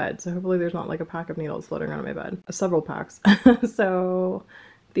in my bed, so hopefully there's not like a pack of needles floating around in my bed. Several packs. So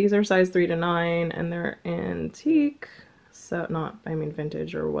these are size 3 to 9, and they're antique. So I mean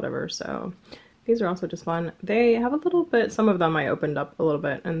vintage or whatever, so. These are also just fun. They have a little bit, some of them I opened up a little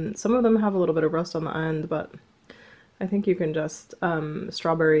bit, and some of them have a little bit of rust on the end, but I think you can just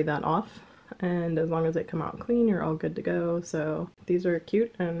strawberry that off, and as long as they come out clean, you're all good to go. So these are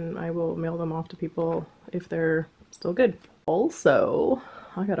cute, and I will mail them off to people if they're still good. Also,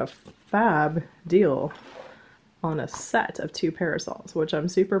 I got a fab deal on a set of 2 parasols, which I'm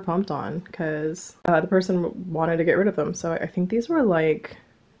super pumped on because the person wanted to get rid of them. So I think these were like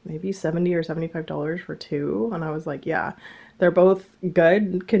maybe $70 or $75 for 2, and I was like, yeah, they're both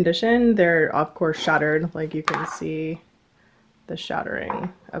good condition. They're of course shattered, like you can see the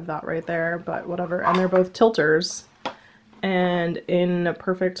shattering of that right there, but whatever. And they're both tilters and in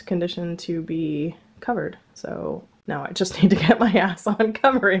perfect condition to be covered. So now I just need to get my ass on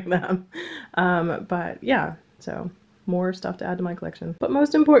covering them. But yeah, so more stuff to add to my collection. But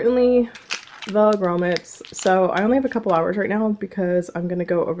most importantly, the grommets. So I only have a couple hours right now because I'm gonna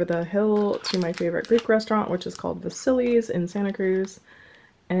go over the hill to my favorite Greek restaurant, which is called Vasily's in Santa Cruz,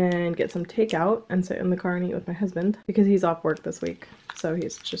 and get some takeout and sit in the car and eat with my husband because he's off work this week, so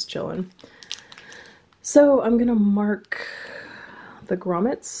he's just chilling. So I'm gonna mark the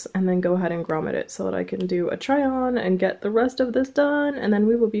grommets and then go ahead and grommet it so that I can do a try on and get the rest of this done, and then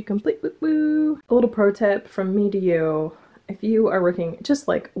we will be complete. Woo woo. A little pro tip from me to you: if you are working just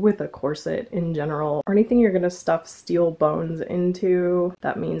like with a corset in general, or anything you're gonna stuff steel bones into,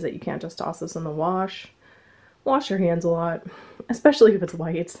 that means that you can't just toss this in the wash. Wash your hands a lot, especially if it's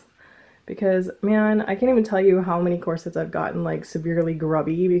white, because man, I can't even tell you how many corsets I've gotten like severely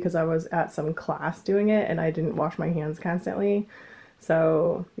grubby because I was at some class doing it and I didn't wash my hands constantly.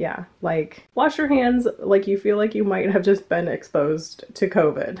 So yeah, like wash your hands like you feel like you might have just been exposed to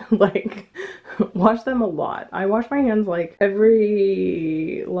COVID. Like wash them a lot. I wash my hands like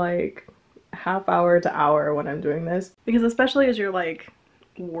every like half hour to hour when I'm doing this, because especially as you're like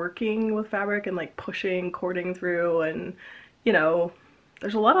working with fabric and like pushing, cording through, and you know,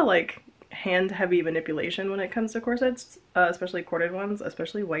 there's a lot of like hand heavy manipulation when it comes to corsets, especially corded ones,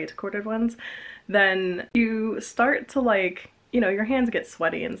 especially white corded ones. Then you start to like, you know, your hands get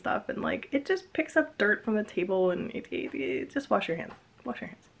sweaty and stuff, and like it just picks up dirt from the table, and just wash your hands. Wash your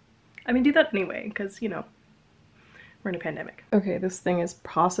hands. I mean, do that anyway, because you know, we're in a pandemic. Okay, this thing is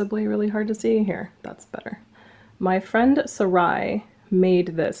possibly really hard to see. Here, that's better. My friend Sarai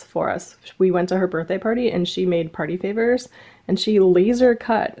made this for us. We went to her birthday party and she made party favors, and she laser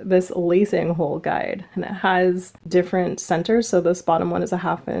cut this lacing hole guide, and it has different centers. So this bottom one is a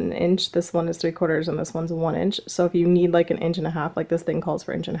 1/2 inch, this one is 3/4, and this one's 1 inch. So if you need like 1.5 inches, like this thing calls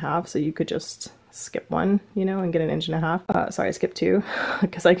for 1.5 inches, so you could just skip one, you know, and get 1.5 inches. Sorry, I skipped 2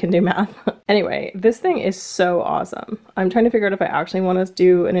 because I can do math. Anyway, this thing is so awesome. I'm trying to figure out if I actually want to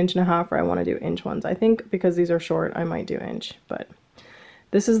do 1.5 inches or I want to do inch ones. I think because these are short, I might do inch, but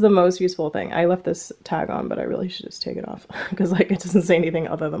this is the most useful thing. I left this tag on, but I really should just take it off because like it doesn't say anything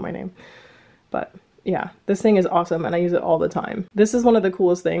other than my name. But yeah, this thing is awesome and I use it all the time. This is one of the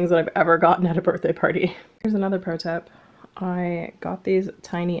coolest things that I've ever gotten at a birthday party. Here's another pro tip. I got these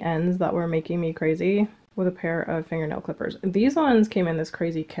tiny ends that were making me crazy with a pair of fingernail clippers. These ones came in this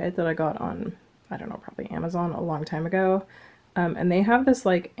crazy kit that I got on, I don't know, probably Amazon a long time ago. And they have this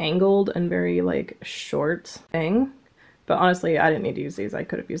like angled and very like short thing. But honestly, I didn't need to use these. I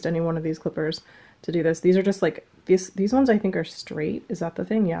could have used any one of these clippers to do this. These are just like, these ones I think are straight. Is that the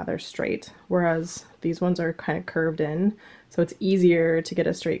thing? Yeah, they're straight. Whereas these ones are kind of curved in. So it's easier to get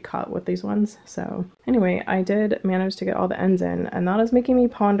a straight cut with these ones. So anyway, I did manage to get all the ends in, and that is making me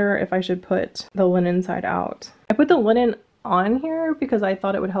ponder if I should put the linen side out. I put the linen on here because I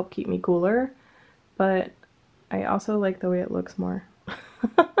thought it would help keep me cooler, but I also like the way it looks more.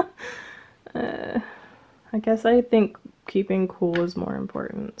 I guess I think keeping cool is more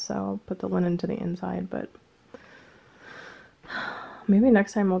important, so I'll put the linen to the inside, but maybe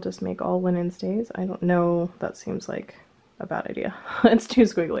next time I'll just make all linen stays. I don't know, that seems like a bad idea. It's too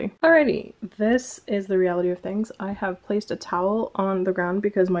squiggly. Alrighty, this is the reality of things. I have placed a towel on the ground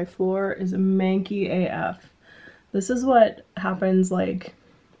because my floor is manky AF. This is what happens, like,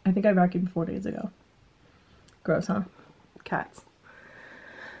 I think I vacuumed 4 days ago. Gross, huh? Cats.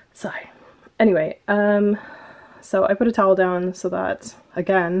 Sorry. Anyway, so I put a towel down so that,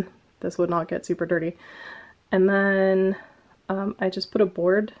 again, this would not get super dirty. And then I just put a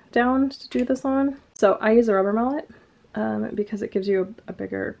board down to do this on. So I use a rubber mallet because it gives you a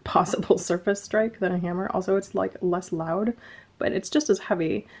bigger possible surface strike than a hammer. Also, it's like less loud, but it's just as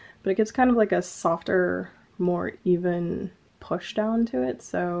heavy, but it gives kind of like a softer, more even push down to it.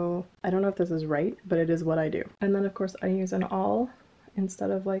 So I don't know if this is right, but it is what I do. And then of course I use an awl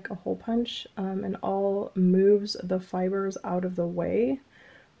instead of like a hole punch. An awl moves the fibers out of the way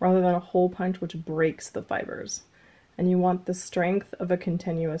rather than a hole punch, which breaks the fibers. And you want the strength of a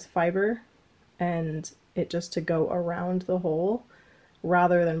continuous fiber and it just to go around the hole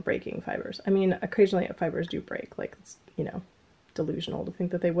rather than breaking fibers. I mean, occasionally fibers do break, like it's, you know, delusional to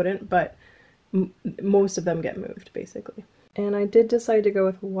think that they wouldn't, but most of them get moved basically. And I did decide to go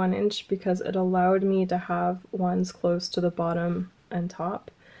with 1 inch because it allowed me to have ones close to the bottom and top.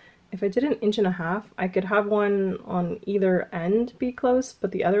 If I did 1.5 inches, I could have one on either end be close,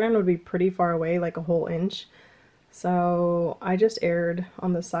 but the other end would be pretty far away, like a whole inch. So I just erred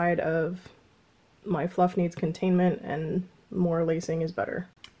on the side of my fluff needs containment and more lacing is better.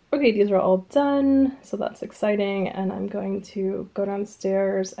 Okay, these are all done, so that's exciting, and I'm going to go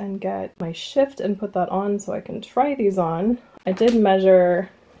downstairs and get my shift and put that on so I can try these on. I did measure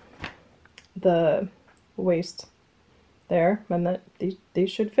the waist there, and that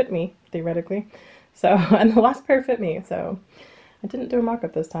these should fit me, theoretically. So, and the last pair fit me, so I didn't do a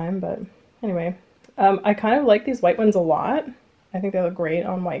mock-up this time, but anyway. I kind of like these white ones a lot. I think they look great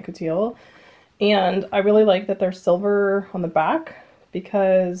on white couture, and I really like that they're silver on the back,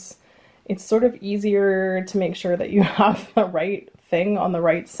 because it's sort of easier to make sure that you have the right thing on the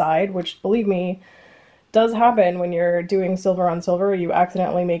right side, which, believe me, does happen when you're doing silver on silver. You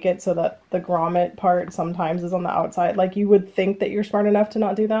accidentally make it so that the grommet part sometimes is on the outside. Like, you would think that you're smart enough to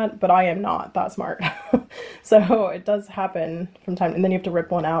not do that, but I am not that smart. So it does happen from time, and then you have to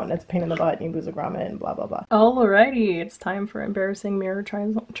rip one out and it's a pain in the butt and you lose a grommet and blah blah blah. Alrighty, it's time for embarrassing mirror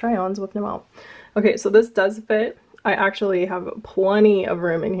try-ons with Noelle. Okay, so this does fit. I actually have plenty of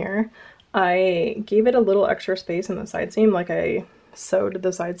room in here. I gave it a little extra space in the side seam, like I sewed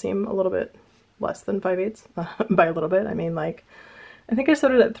the side seam a little bit less than 5/8. By a little bit, I mean like, I think I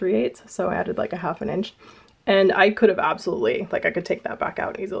sewed it at 3/8, so I added like a 1/2 inch. And I could have absolutely, like, I could take that back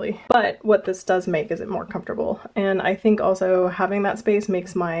out easily. But what this does make is it more comfortable. And I think also having that space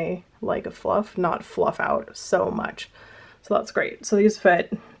makes my, like, fluff not fluff out so much. So that's great. So these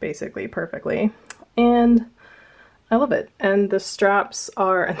fit basically perfectly. And I love it. And the straps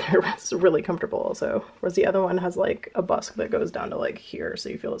are, and they're really comfortable also. Whereas the other one has like a busk that goes down to like here. So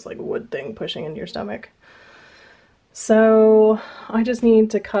you feel this like wood thing pushing into your stomach. So I just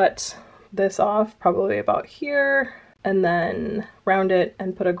need to cut this off probably about here, and then round it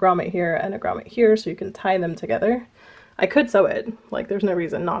and put a grommet here and a grommet here so you can tie them together. I could sew it. Like, there's no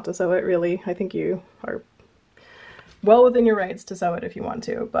reason not to sew it, really. I think you are well within your rights to sew it if you want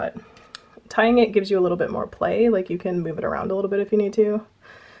to, but tying it gives you a little bit more play. Like, you can move it around a little bit if you need to.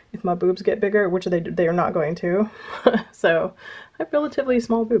 If my boobs get bigger, which they are not going to. So I have relatively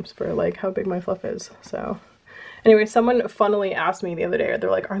small boobs for like how big my fluff is. So anyway, someone funnily asked me the other day,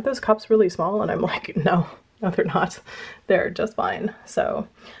 they're like, aren't those cups really small? And I'm like, no, they're not. They're just fine. So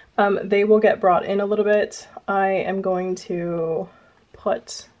they will get brought in a little bit. I am going to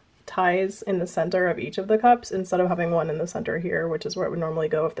put ties in the center of each of the cups instead of having one in the center here, which is where it would normally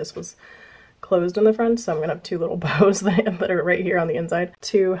go if this was closed in the front. So I'm gonna have two little bows that are right here on the inside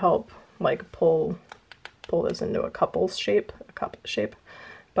to help like pull this into a cup shape.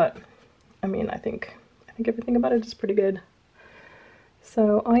 But I mean, I think everything about it is pretty good.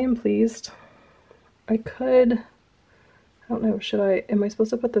 So I am pleased. I don't know, am I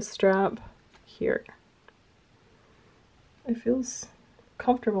supposed to put the strap here? It feels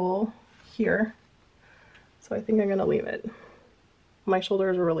comfortable here, so I think I'm gonna leave it. My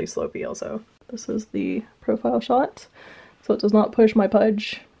shoulders are really slopey also. This is the profile shot, so it does not push my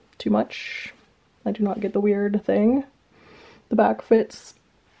pudge too much. I do not get the weird thing. The back fits,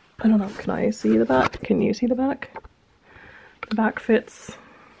 I don't know, can I see the back? Can you see the back? The back fits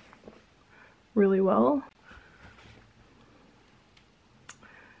really well.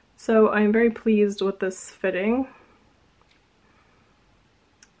 So I'm very pleased with this fitting.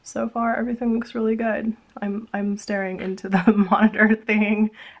 So far, everything looks really good. I'm staring into the monitor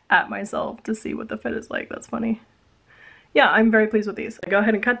thing at myself to see what the fit is like. That's funny. Yeah, I'm very pleased with these. I go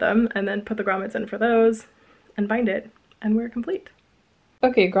ahead and cut them and then put the grommets in for those and bind it, and we're complete.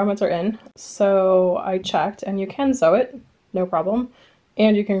 Okay, grommets are in. So I checked, and you can sew it, no problem,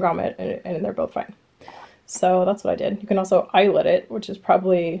 and you can grommet, and they're both fine. So that's what I did. You can also eyelet it, which is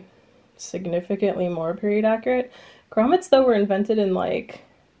probably significantly more period accurate. Grommets, though, were invented in like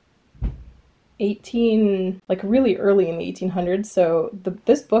really early in the 1800s, so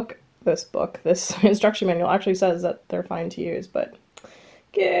this instruction manual actually says that they're fine to use, but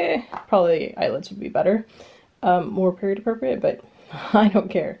yeah, probably eyelets would be better, more period appropriate, but I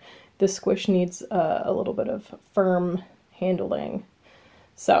don't care. This squish needs a little bit of firm handling.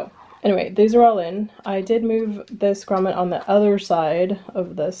 So anyway, these are all in. I did move this grommet on the other side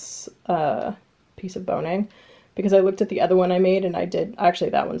of this piece of boning, because I looked at the other one I made, and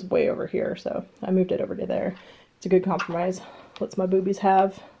actually that one's way over here, so I moved it over to there. It's a good compromise. Lets my boobies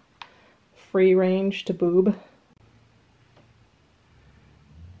have free range to boob.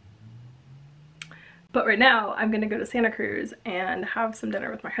 But right now, I'm gonna go to Santa Cruz and have some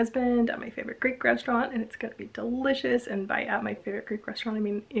dinner with my husband at my favorite Greek restaurant, and it's gonna be delicious. And by at my favorite Greek restaurant, I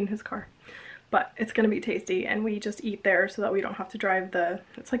mean in his car. But it's gonna be tasty, and we just eat there so that we don't have to drive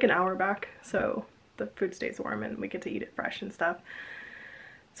it's like an hour back, so the food stays warm and we get to eat it fresh and stuff.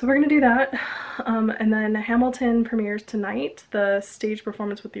 So we're gonna do that. And then Hamilton premieres tonight, the stage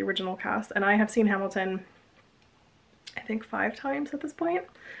performance with the original cast. And I have seen Hamilton, I think 5 times at this point,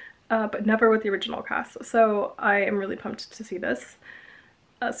 but never with the original cast. So I am really pumped to see this.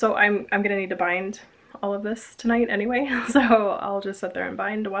 So I'm gonna need to bind all of this tonight anyway, so I'll just sit there and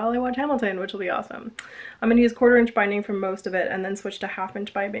bind while I watch Hamilton, which will be awesome. I'm going to use 1/4" binding for most of it, and then switch to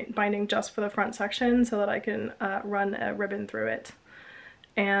 1/2" binding just for the front section so that I can run a ribbon through it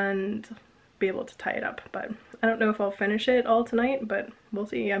and be able to tie it up. But I don't know if I'll finish it all tonight, but we'll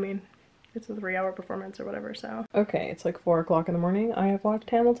see. I mean, it's a 3-hour performance or whatever, so. Okay, it's like 4 o'clock in the morning. I have watched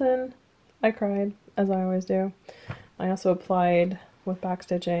Hamilton. I cried, as I always do. I also applied with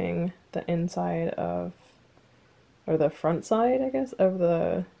backstitching the inside of, or the front side, I guess, of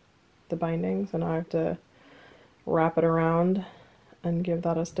the binding. So now I have to wrap it around and give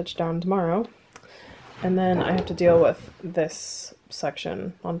that a stitch down tomorrow. And then I have to deal with this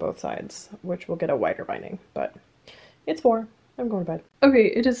section on both sides, which will get a wider binding, but it's 4. I'm going to bed. Okay,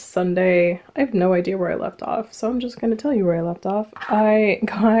 it is Sunday. I have no idea where I left off, so I'm just going to tell you where I left off. I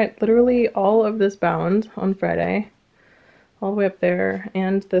got literally all of this bound on Friday, all the way up there,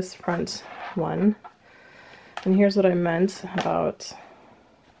 and this front one. And here's what I meant about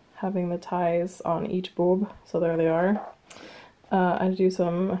having the ties on each boob. So there they are. I do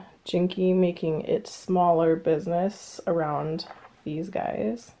some jinky making it smaller business around these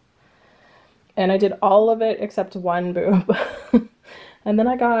guys. And I did all of it except one boob. And then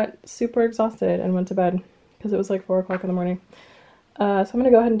I got super exhausted and went to bed because it was like 4 o'clock in the morning. So I'm going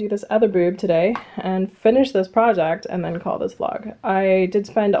to go ahead and do this other boob today and finish this project and then call this vlog. I did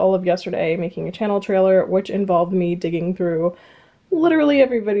spend all of yesterday making a channel trailer, which involved me digging through literally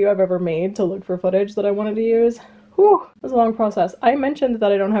every video I've ever made to look for footage that I wanted to use. Whew, it was a long process. I mentioned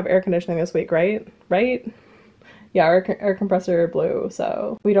that I don't have air conditioning this week, right? Yeah, our air compressor blew,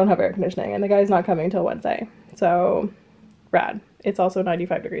 so we don't have air conditioning, and the guy's not coming till Wednesday. So, rad. It's also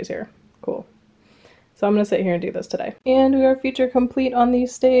 95 degrees here. Cool. So I'm gonna sit here and do this today. And we are feature complete on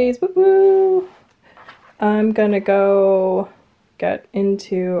these stays. Woo-woo! I'm gonna go get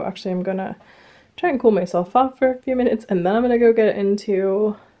into, actually I'm gonna try and cool myself off for a few minutes, and then I'm gonna go get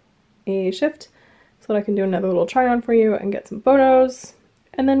into a shift so that I can do another little try on for you and get some photos,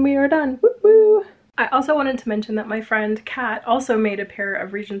 and then we are done. Woo-woo! I also wanted to mention that my friend Kat also made a pair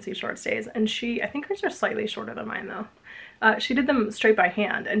of Regency Short Stays, and I think hers are slightly shorter than mine though. She did them straight by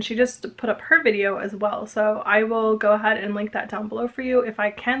hand, and she just put up her video as well, so I will go ahead and link that down below for you. If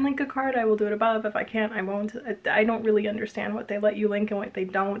I can link a card, I will do it above. If I can't, I won't. I don't really understand what they let you link and what they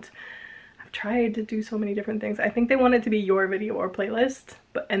don't. I've tried to do so many different things. I think they want it to be your video or playlist,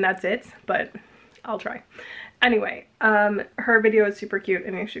 and that's it, but I'll try. Anyway, her video is super cute,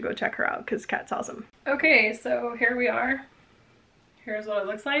 and you should go check her out because Kat's awesome. Okay, so here we are. Here's what it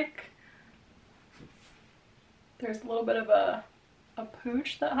looks like. There's a little bit of a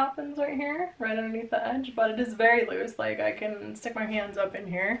pooch that happens right here, right underneath the edge, but it is very loose. Like, I can stick my hands up in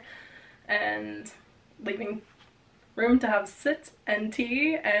here and leaving room to have sit and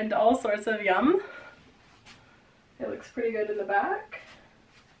tea and all sorts of yum. It looks pretty good in the back.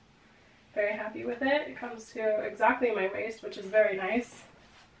 Very happy with it. It comes to exactly my waist, which is very nice.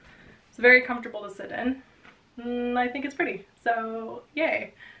 It's very comfortable to sit in. I think it's pretty, so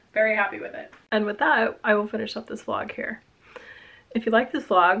yay. Very happy with it. And with that, I will finish up this vlog here. If you like this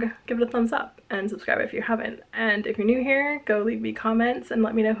vlog, give it a thumbs up and subscribe if you haven't. And if you're new here, go leave me comments and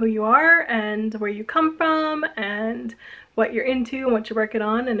let me know who you are and where you come from and what you're into and what you're working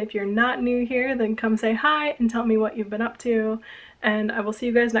on. And if you're not new here, then come say hi and tell me what you've been up to. And I will see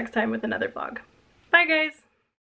you guys next time with another vlog. Bye guys!